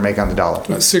creditor make on the dollar?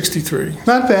 About 63.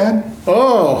 Not bad.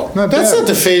 That's not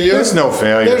a failure. There's no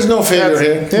failure. There's no failure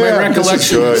here. Yeah, My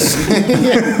recollection this is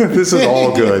good. This is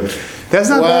all good. That's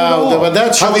not bad at all. But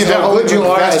that shows how good you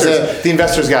are as a... The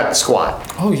investors got squat.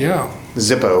 Oh, yeah.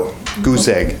 Zippo, goose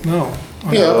egg. No.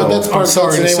 Yeah, but that's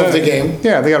the name of the game.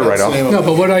 Yeah, they got to write off. No,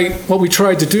 but what we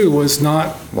tried to do was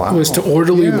to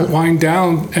orderly wind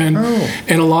down, and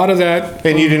a lot of that.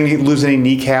 And you didn't lose any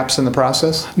kneecaps in the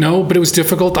process? No, but it was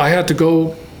difficult. I had to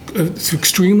go. It's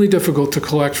extremely difficult to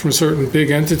collect from certain big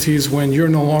entities when you're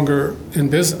no longer in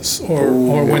business, or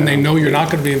when they know you're not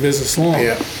going to be in business long.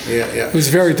 Yeah. It was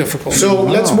very difficult. So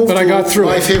let's move I got through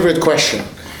my it. favorite question.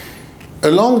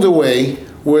 Along the way,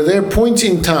 were there points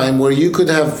in time where you could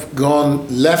have gone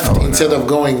left instead of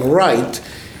going right,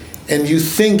 and you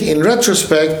think in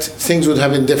retrospect things would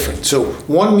have been different? So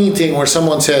one meeting where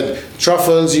someone said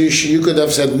truffles, you could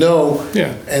have said no.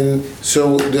 Yeah. And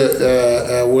so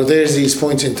were there these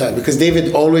points in time? Because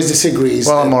David always disagrees.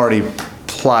 Well, I'm already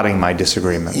plotting my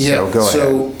disagreement, so go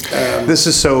ahead. This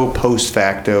is so post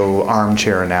facto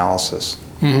armchair analysis.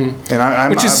 Mm-hmm.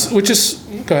 And which is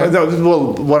go ahead.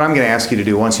 Well, what I'm going to ask you to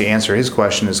do once you answer his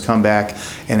question is come back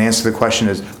and answer the question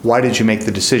is, why did you make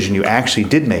the decision you actually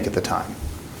did make at the time?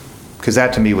 Because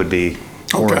that to me would be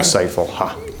more insightful.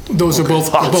 Those are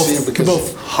both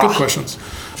good questions.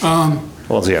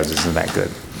 Well, yeah, this isn't that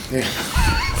good.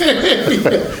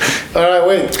 All right,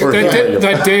 wait.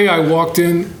 That day I walked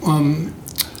in, and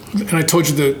I told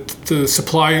you the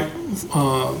supply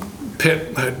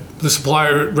pit had, the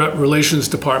supplier relations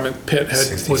department pit had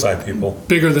 65 people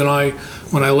bigger than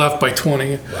when I left by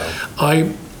 20.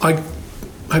 Wow.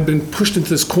 I'd been pushed into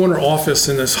this corner office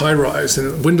in this high rise,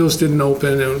 and windows didn't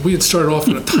open, and we had started off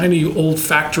in a tiny old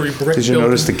factory brick building. Did you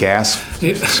notice the gas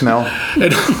smell?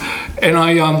 And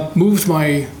I moved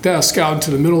my desk out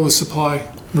into the middle of the supply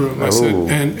room. I said, Ooh.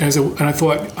 and I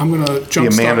thought, I'm going to jump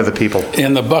Be a man of the people.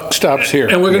 And the buck stops here.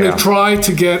 and we're going to Yeah. try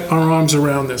to get our arms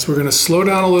around this. We're going to slow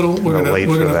down a little. We're late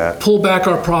for going to that. pull back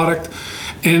our product,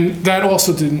 and that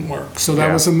also didn't work. So that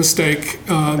Yeah. was a mistake.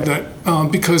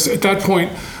 Because at that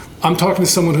point, I'm talking to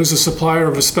someone who's a supplier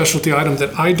of a specialty item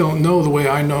that I don't know the way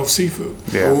I know seafood.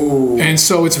 Yeah. And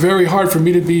so it's very hard for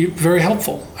me to be very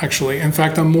helpful, actually. In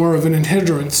fact, I'm more of an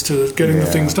hindrance to getting the Yeah.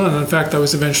 things done. In fact, I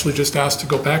was eventually just asked to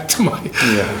go back to my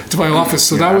office.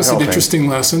 So You're that not was an helping. interesting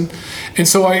lesson. And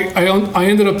so I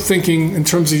ended up thinking, in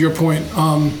terms of your point,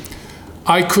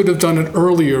 I could have done it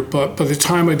earlier, but by the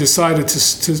time I decided to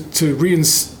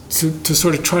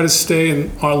sort of try to stay in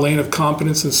our lane of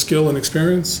competence and skill and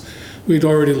experience, we'd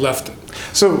already left it.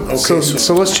 So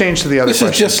let's change to the other This is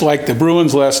question. just like the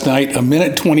Bruins last night, a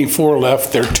minute 24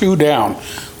 left, they're 2 down.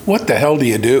 What the hell do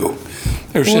you do?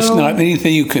 There's just not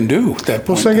anything you can do at that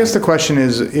Well, point. so I guess the question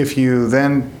is, if you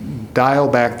then dial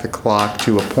back the clock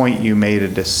to a point you made a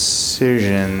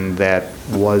decision that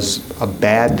was a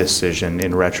bad decision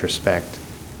in retrospect,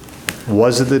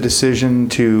 was it the decision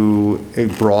to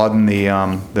broaden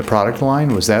the product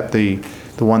line? Was that the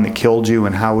one that killed you,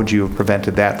 and how would you have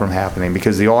prevented that from happening?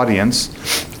 Because the audience,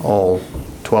 all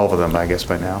 12 of them, I guess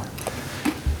by now,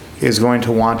 is going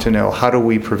to want to know, how do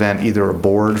we prevent either a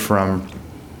board from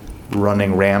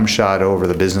running ramshot over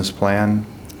the business plan?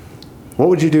 What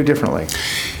would you do differently?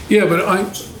 Yeah,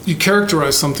 but you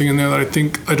characterized something in there that I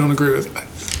think I don't agree with.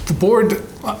 The board,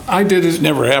 I did it.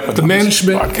 Never happened The on this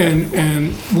management podcast.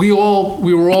 and we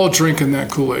were all drinking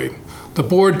that Kool-Aid. The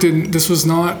board didn't. This was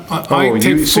not. I Oh,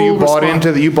 take so you full bought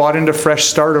respons- into Fresh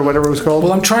Start or whatever it was called?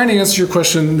 Well, I'm trying to answer your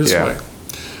question this Yeah. way.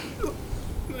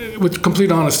 With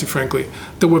complete honesty, frankly,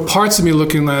 there were parts of me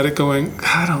looking at it going,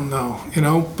 I don't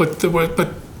know, but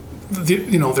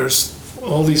there's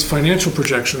all these financial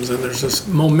projections and there's this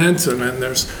momentum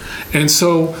and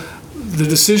so the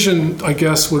decision, I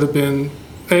guess, would have been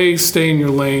stay in your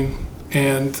lane,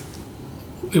 and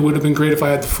it would have been great if I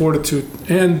had the fortitude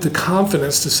and the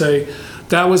confidence to say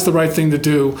that was the right thing to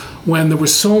do when there were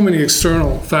so many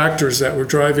external factors that were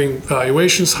driving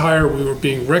valuations higher. We were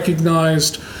being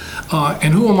recognized.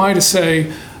 And who am I to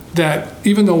say that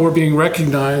even though we're being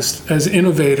recognized as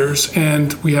innovators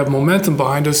and we have momentum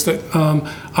behind us, that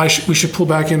we should pull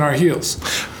back in our heels?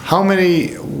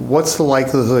 What's the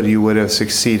likelihood you would have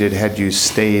succeeded had you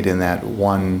stayed in that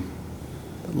one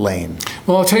lane?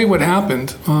 Well, I'll tell you what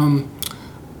happened.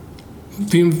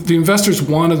 The investors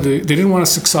they didn't want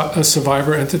a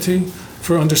survivor entity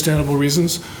for understandable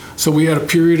reasons. So we had a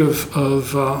period of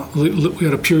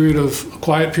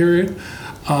quiet period.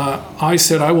 I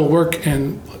said I will work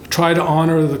and try to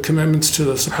honor the commitments to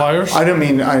the suppliers. I'm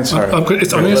sorry. I'm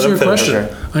answering your question.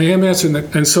 Okay. I am answering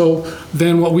that. And so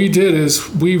then what we did is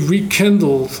we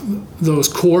rekindled those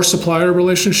core supplier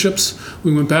relationships.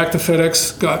 We went back to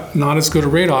FedEx, got not as good a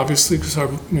rate, obviously, because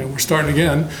we're starting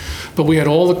again, but we had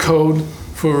all the code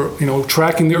for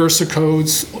tracking the URSA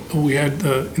codes. We had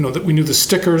that we knew the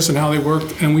stickers and how they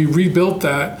worked, and we rebuilt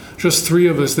that. Just 3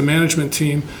 of us, the management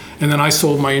team, and then I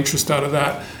sold my interest out of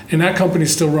that. And that company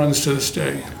still runs to this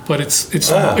day, but it's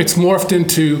morphed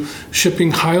into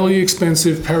shipping highly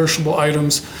expensive perishable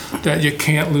items that you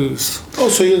can't lose. Oh,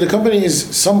 so the company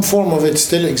is, some form of it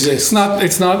still exists.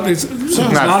 It's not a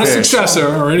fish. successor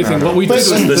or anything. What we did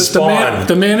was The Spawn.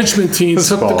 the management team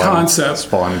took the concept.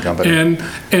 Spawn company.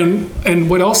 And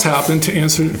what else happened, to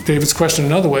answer David's question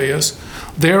another way, is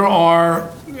there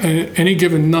are, any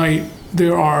given night,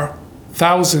 there are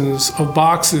thousands of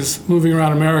boxes moving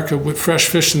around America with fresh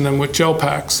fish in them with gel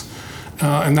packs.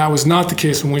 And that was not the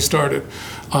case when we started.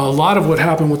 A lot of what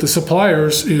happened with the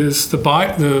suppliers is the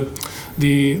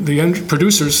end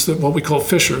producers, what we call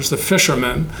fishers, the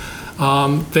fishermen,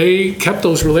 they kept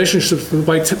those relationships.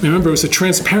 Remember, it was a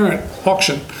transparent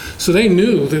auction. So they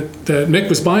knew that Mick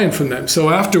was buying from them. So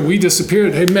after we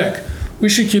disappeared, hey, Mick, we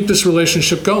should keep this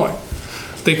relationship going.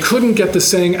 They couldn't get the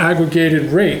same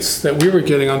aggregated rates that we were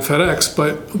getting on FedEx,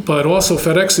 but also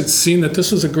FedEx had seen that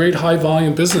this was a great high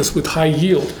volume business with high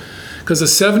yield, because a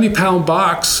 70-pound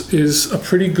box is a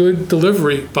pretty good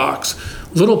delivery box.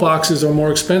 Little boxes are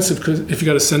more expensive because if you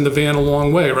got to send the van a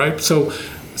long way, right? So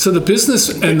the business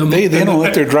and the They don't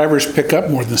let their drivers pick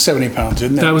up more than 70 pounds,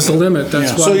 didn't they? that was the limit.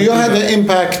 That's Yeah. why. So you had the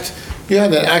impact. You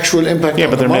had an actual impact. Yeah, on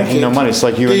but the they're market. making no money. It's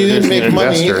like you They didn't introducing make an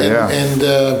money,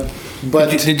 investor,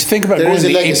 but Did you think about there going is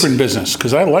the a legacy. apron business?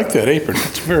 Because I like that apron.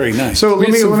 It's very nice. So let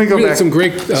me go we had back. some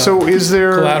great So is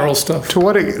there collateral stuff.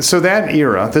 To so that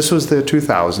era, this was the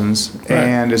 2000s, Right.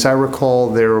 and as I recall,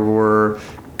 there were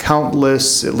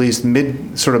countless, at least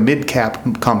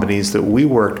mid-cap companies that we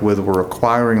worked with were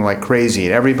acquiring like crazy,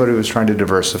 and everybody was trying to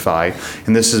diversify.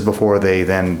 And this is before they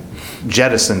then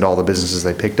jettisoned all the businesses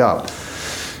they picked up.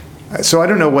 So I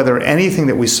don't know whether anything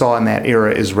that we saw in that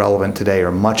era is relevant today,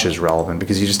 or much is relevant,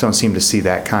 because you just don't seem to see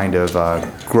that kind of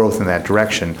growth in that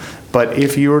direction. But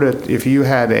if you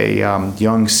had a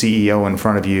young CEO in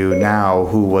front of you now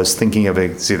who was thinking of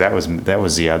that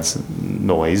was Ziad's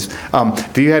noise.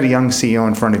 If you had a young CEO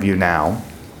in front of you now,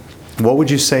 what would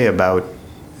you say about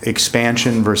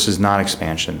expansion versus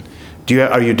non-expansion?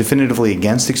 Are you definitively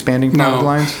against expanding product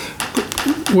lines?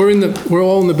 We're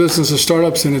all in the business of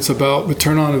startups, and it's about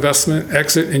return on investment,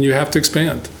 exit, and you have to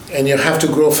expand. And you have to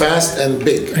grow fast and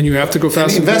big. And you have to go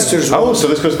fast. And investors. So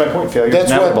this goes to my point. Failure is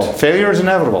inevitable. Failure is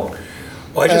inevitable.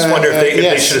 Well, I just wonder if they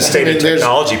yes. should have stayed a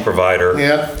technology provider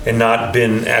and not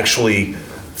been actually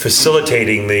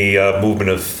facilitating the movement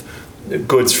of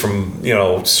goods from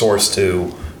source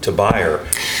to buyer,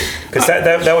 because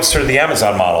that was sort of the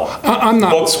Amazon model. I'm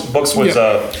not. Books was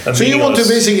a so you want to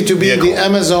basically be the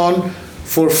Amazon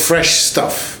for fresh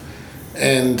stuff.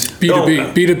 And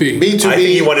B2B. B2B. I think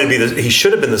he wanted to be he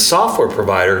should have been the software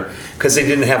provider, because they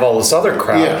didn't have all this other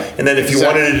crap. Yeah, and then if you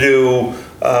wanted to do,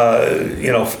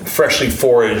 freshly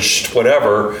foraged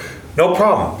whatever, no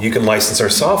problem. You can license our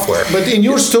software. But in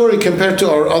your story, compared to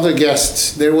our other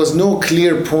guests, there was no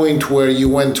clear point where you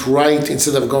went right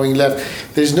instead of going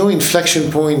left. There's no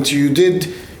inflection point. You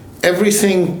did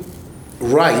everything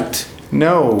right.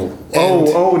 No.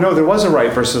 No, there was a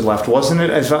right versus left, wasn't it?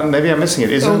 Maybe I'm missing it.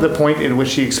 Isn't it the point in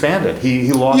which he expanded?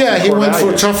 He lost Yeah, the he core went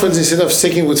value. for truffles instead of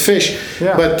sticking with fish.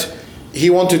 Yeah. But he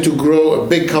wanted to grow a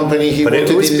big company. He wanted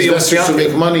his investors to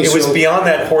make money. It was beyond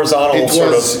that horizontal it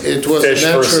was fish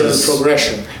natural versus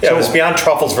progression. Yeah, it was beyond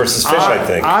truffles versus fish, I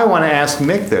think. I want to ask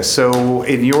Mick this. So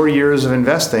in your years of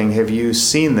investing, have you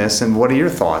seen this, and what are your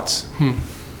thoughts?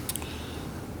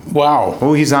 Wow.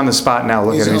 Oh, he's on the spot now.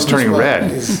 Look at him. He's turning red.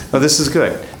 Oh, this is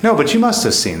good. No, but you must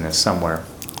have seen this somewhere.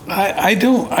 I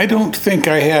don't think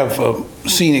I have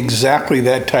seen exactly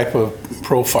that type of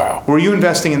profile. Were you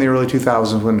investing in the early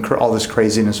 2000s when all this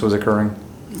craziness was occurring?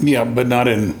 Yeah, but not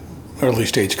in early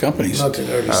stage companies. Not in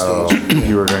early stage.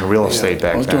 You were doing real estate back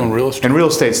then. I was doing real estate. And real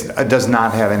estate does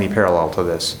not have any parallel to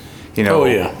this.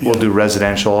 We'll do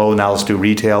residential. Oh, now let's do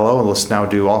retail. Oh, let's now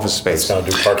do office space. Let's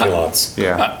now do parking lots.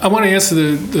 Yeah. I want to answer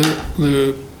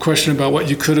the question about what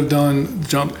you could have done.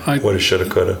 What it should have,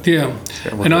 could have. Yeah,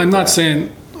 and I'm not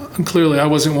saying, clearly I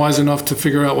wasn't wise enough to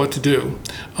figure out what to do.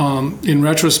 In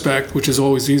retrospect, which is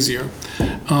always easier,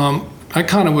 I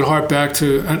kind of would harp back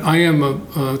to, and I am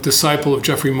a disciple of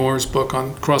Jeffrey Moore's book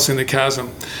on Crossing the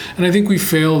Chasm, and I think we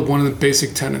failed one of the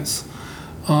basic tenets.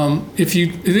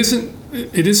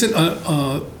 It isn't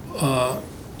a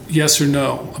yes or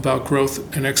no about growth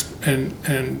and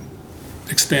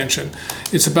expansion.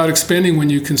 It's about expanding when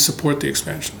you can support the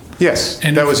expansion. Yes,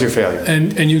 and that was your failure.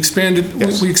 And you expanded.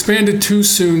 Yes. We expanded too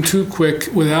soon, too quick,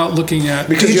 without looking at.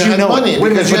 Because you had money.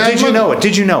 Did you know it?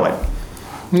 Did you know it?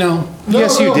 No.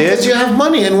 Yes, you did. Because you have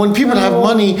money, and when people have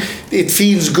money, it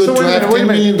feels good So to wait a have minute, wait a $10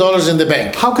 million minute. in the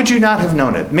bank. How could you not have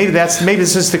known it? Maybe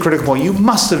this is the critical point. You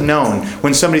must have known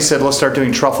when somebody said, let's start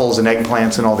doing truffles and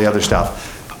eggplants and all the other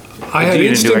stuff. I had You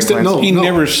didn't do instincts that eggplants? no. He no.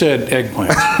 never said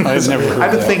eggplant. I've never heard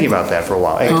I've been that. thinking about that for a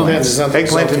while. Eggplants is Eggplant, something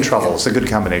eggplant and exotic, truffles, a good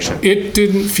combination. It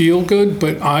didn't feel good,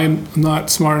 but I'm not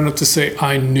smart enough to say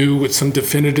I knew with some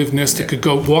definitiveness that could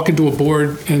go walk into a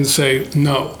board and say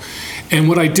no. And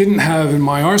what I didn't have in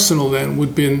my arsenal then would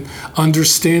have been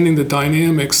understanding the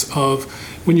dynamics of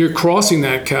when you're crossing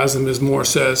that chasm, as Moore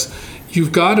says,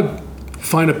 you've got to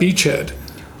find a beachhead.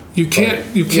 You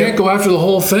can't go after the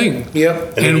whole thing.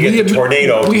 Yep. And then you get the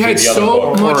tornado. We had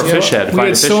so much. Or a fish head. We Find a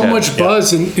had fish so head. much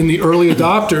buzz in the early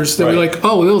adopters that we're Right. like,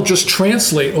 oh, it'll just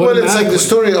translate. Well, it's like automatically. the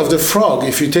story of the frog.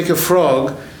 If you take a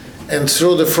frog and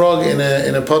throw the frog in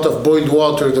a pot of boiled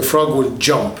water, the frog will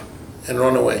jump and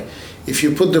run away. If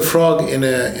you put the frog in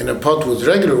a pot with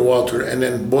regular water and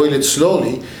then boil it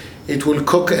slowly, it will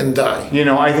cook and die.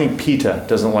 I think PETA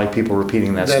doesn't like people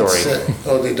repeating that story.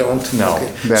 They don't? No.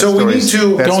 Okay. that So we need story's-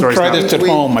 to... that Don't story's try not- this at we,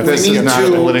 home. I we think This is need not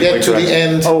to politically get to correct. the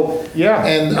end. Oh, yeah.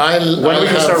 And When are we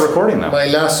going to start recording them? My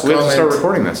last We comment. have to start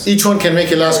recording this. Each one can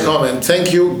make a last comment.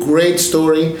 Thank you. Great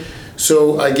story.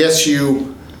 So I guess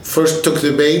you first took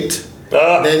the bait,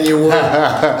 then you were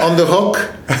on the hook,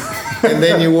 and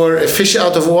then you were a fish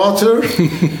out of water,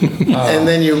 and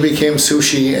then you became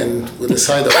sushi and with a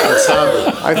side of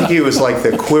wasabi. I think he was like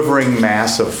the quivering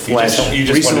mass of flesh you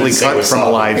just recently wanted to say cut from a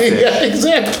wasabi. live fish. Yeah,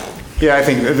 exactly. Yeah, I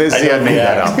think Ziad made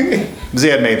that up.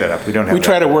 Ziad made that up. We don't have We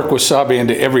try that. to work wasabi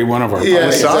into every one of our Yeah,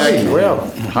 podcasts. Wasabi, exactly.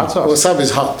 well, hot sauce. Wasabi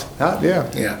is hot.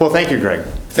 Yeah. Yeah. Well, thank you, Greg.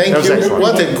 Thank That was you. excellent.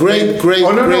 What a great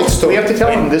Oh, no, great no, story. we have to tell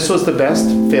them this was the best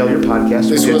failure podcast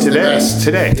This we did was the today. best.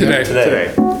 Today.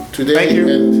 Today. Today Thank you.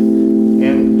 and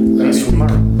And last maybe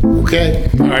tomorrow. okay.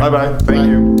 All right. Bye-bye. Thank Bye.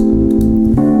 you.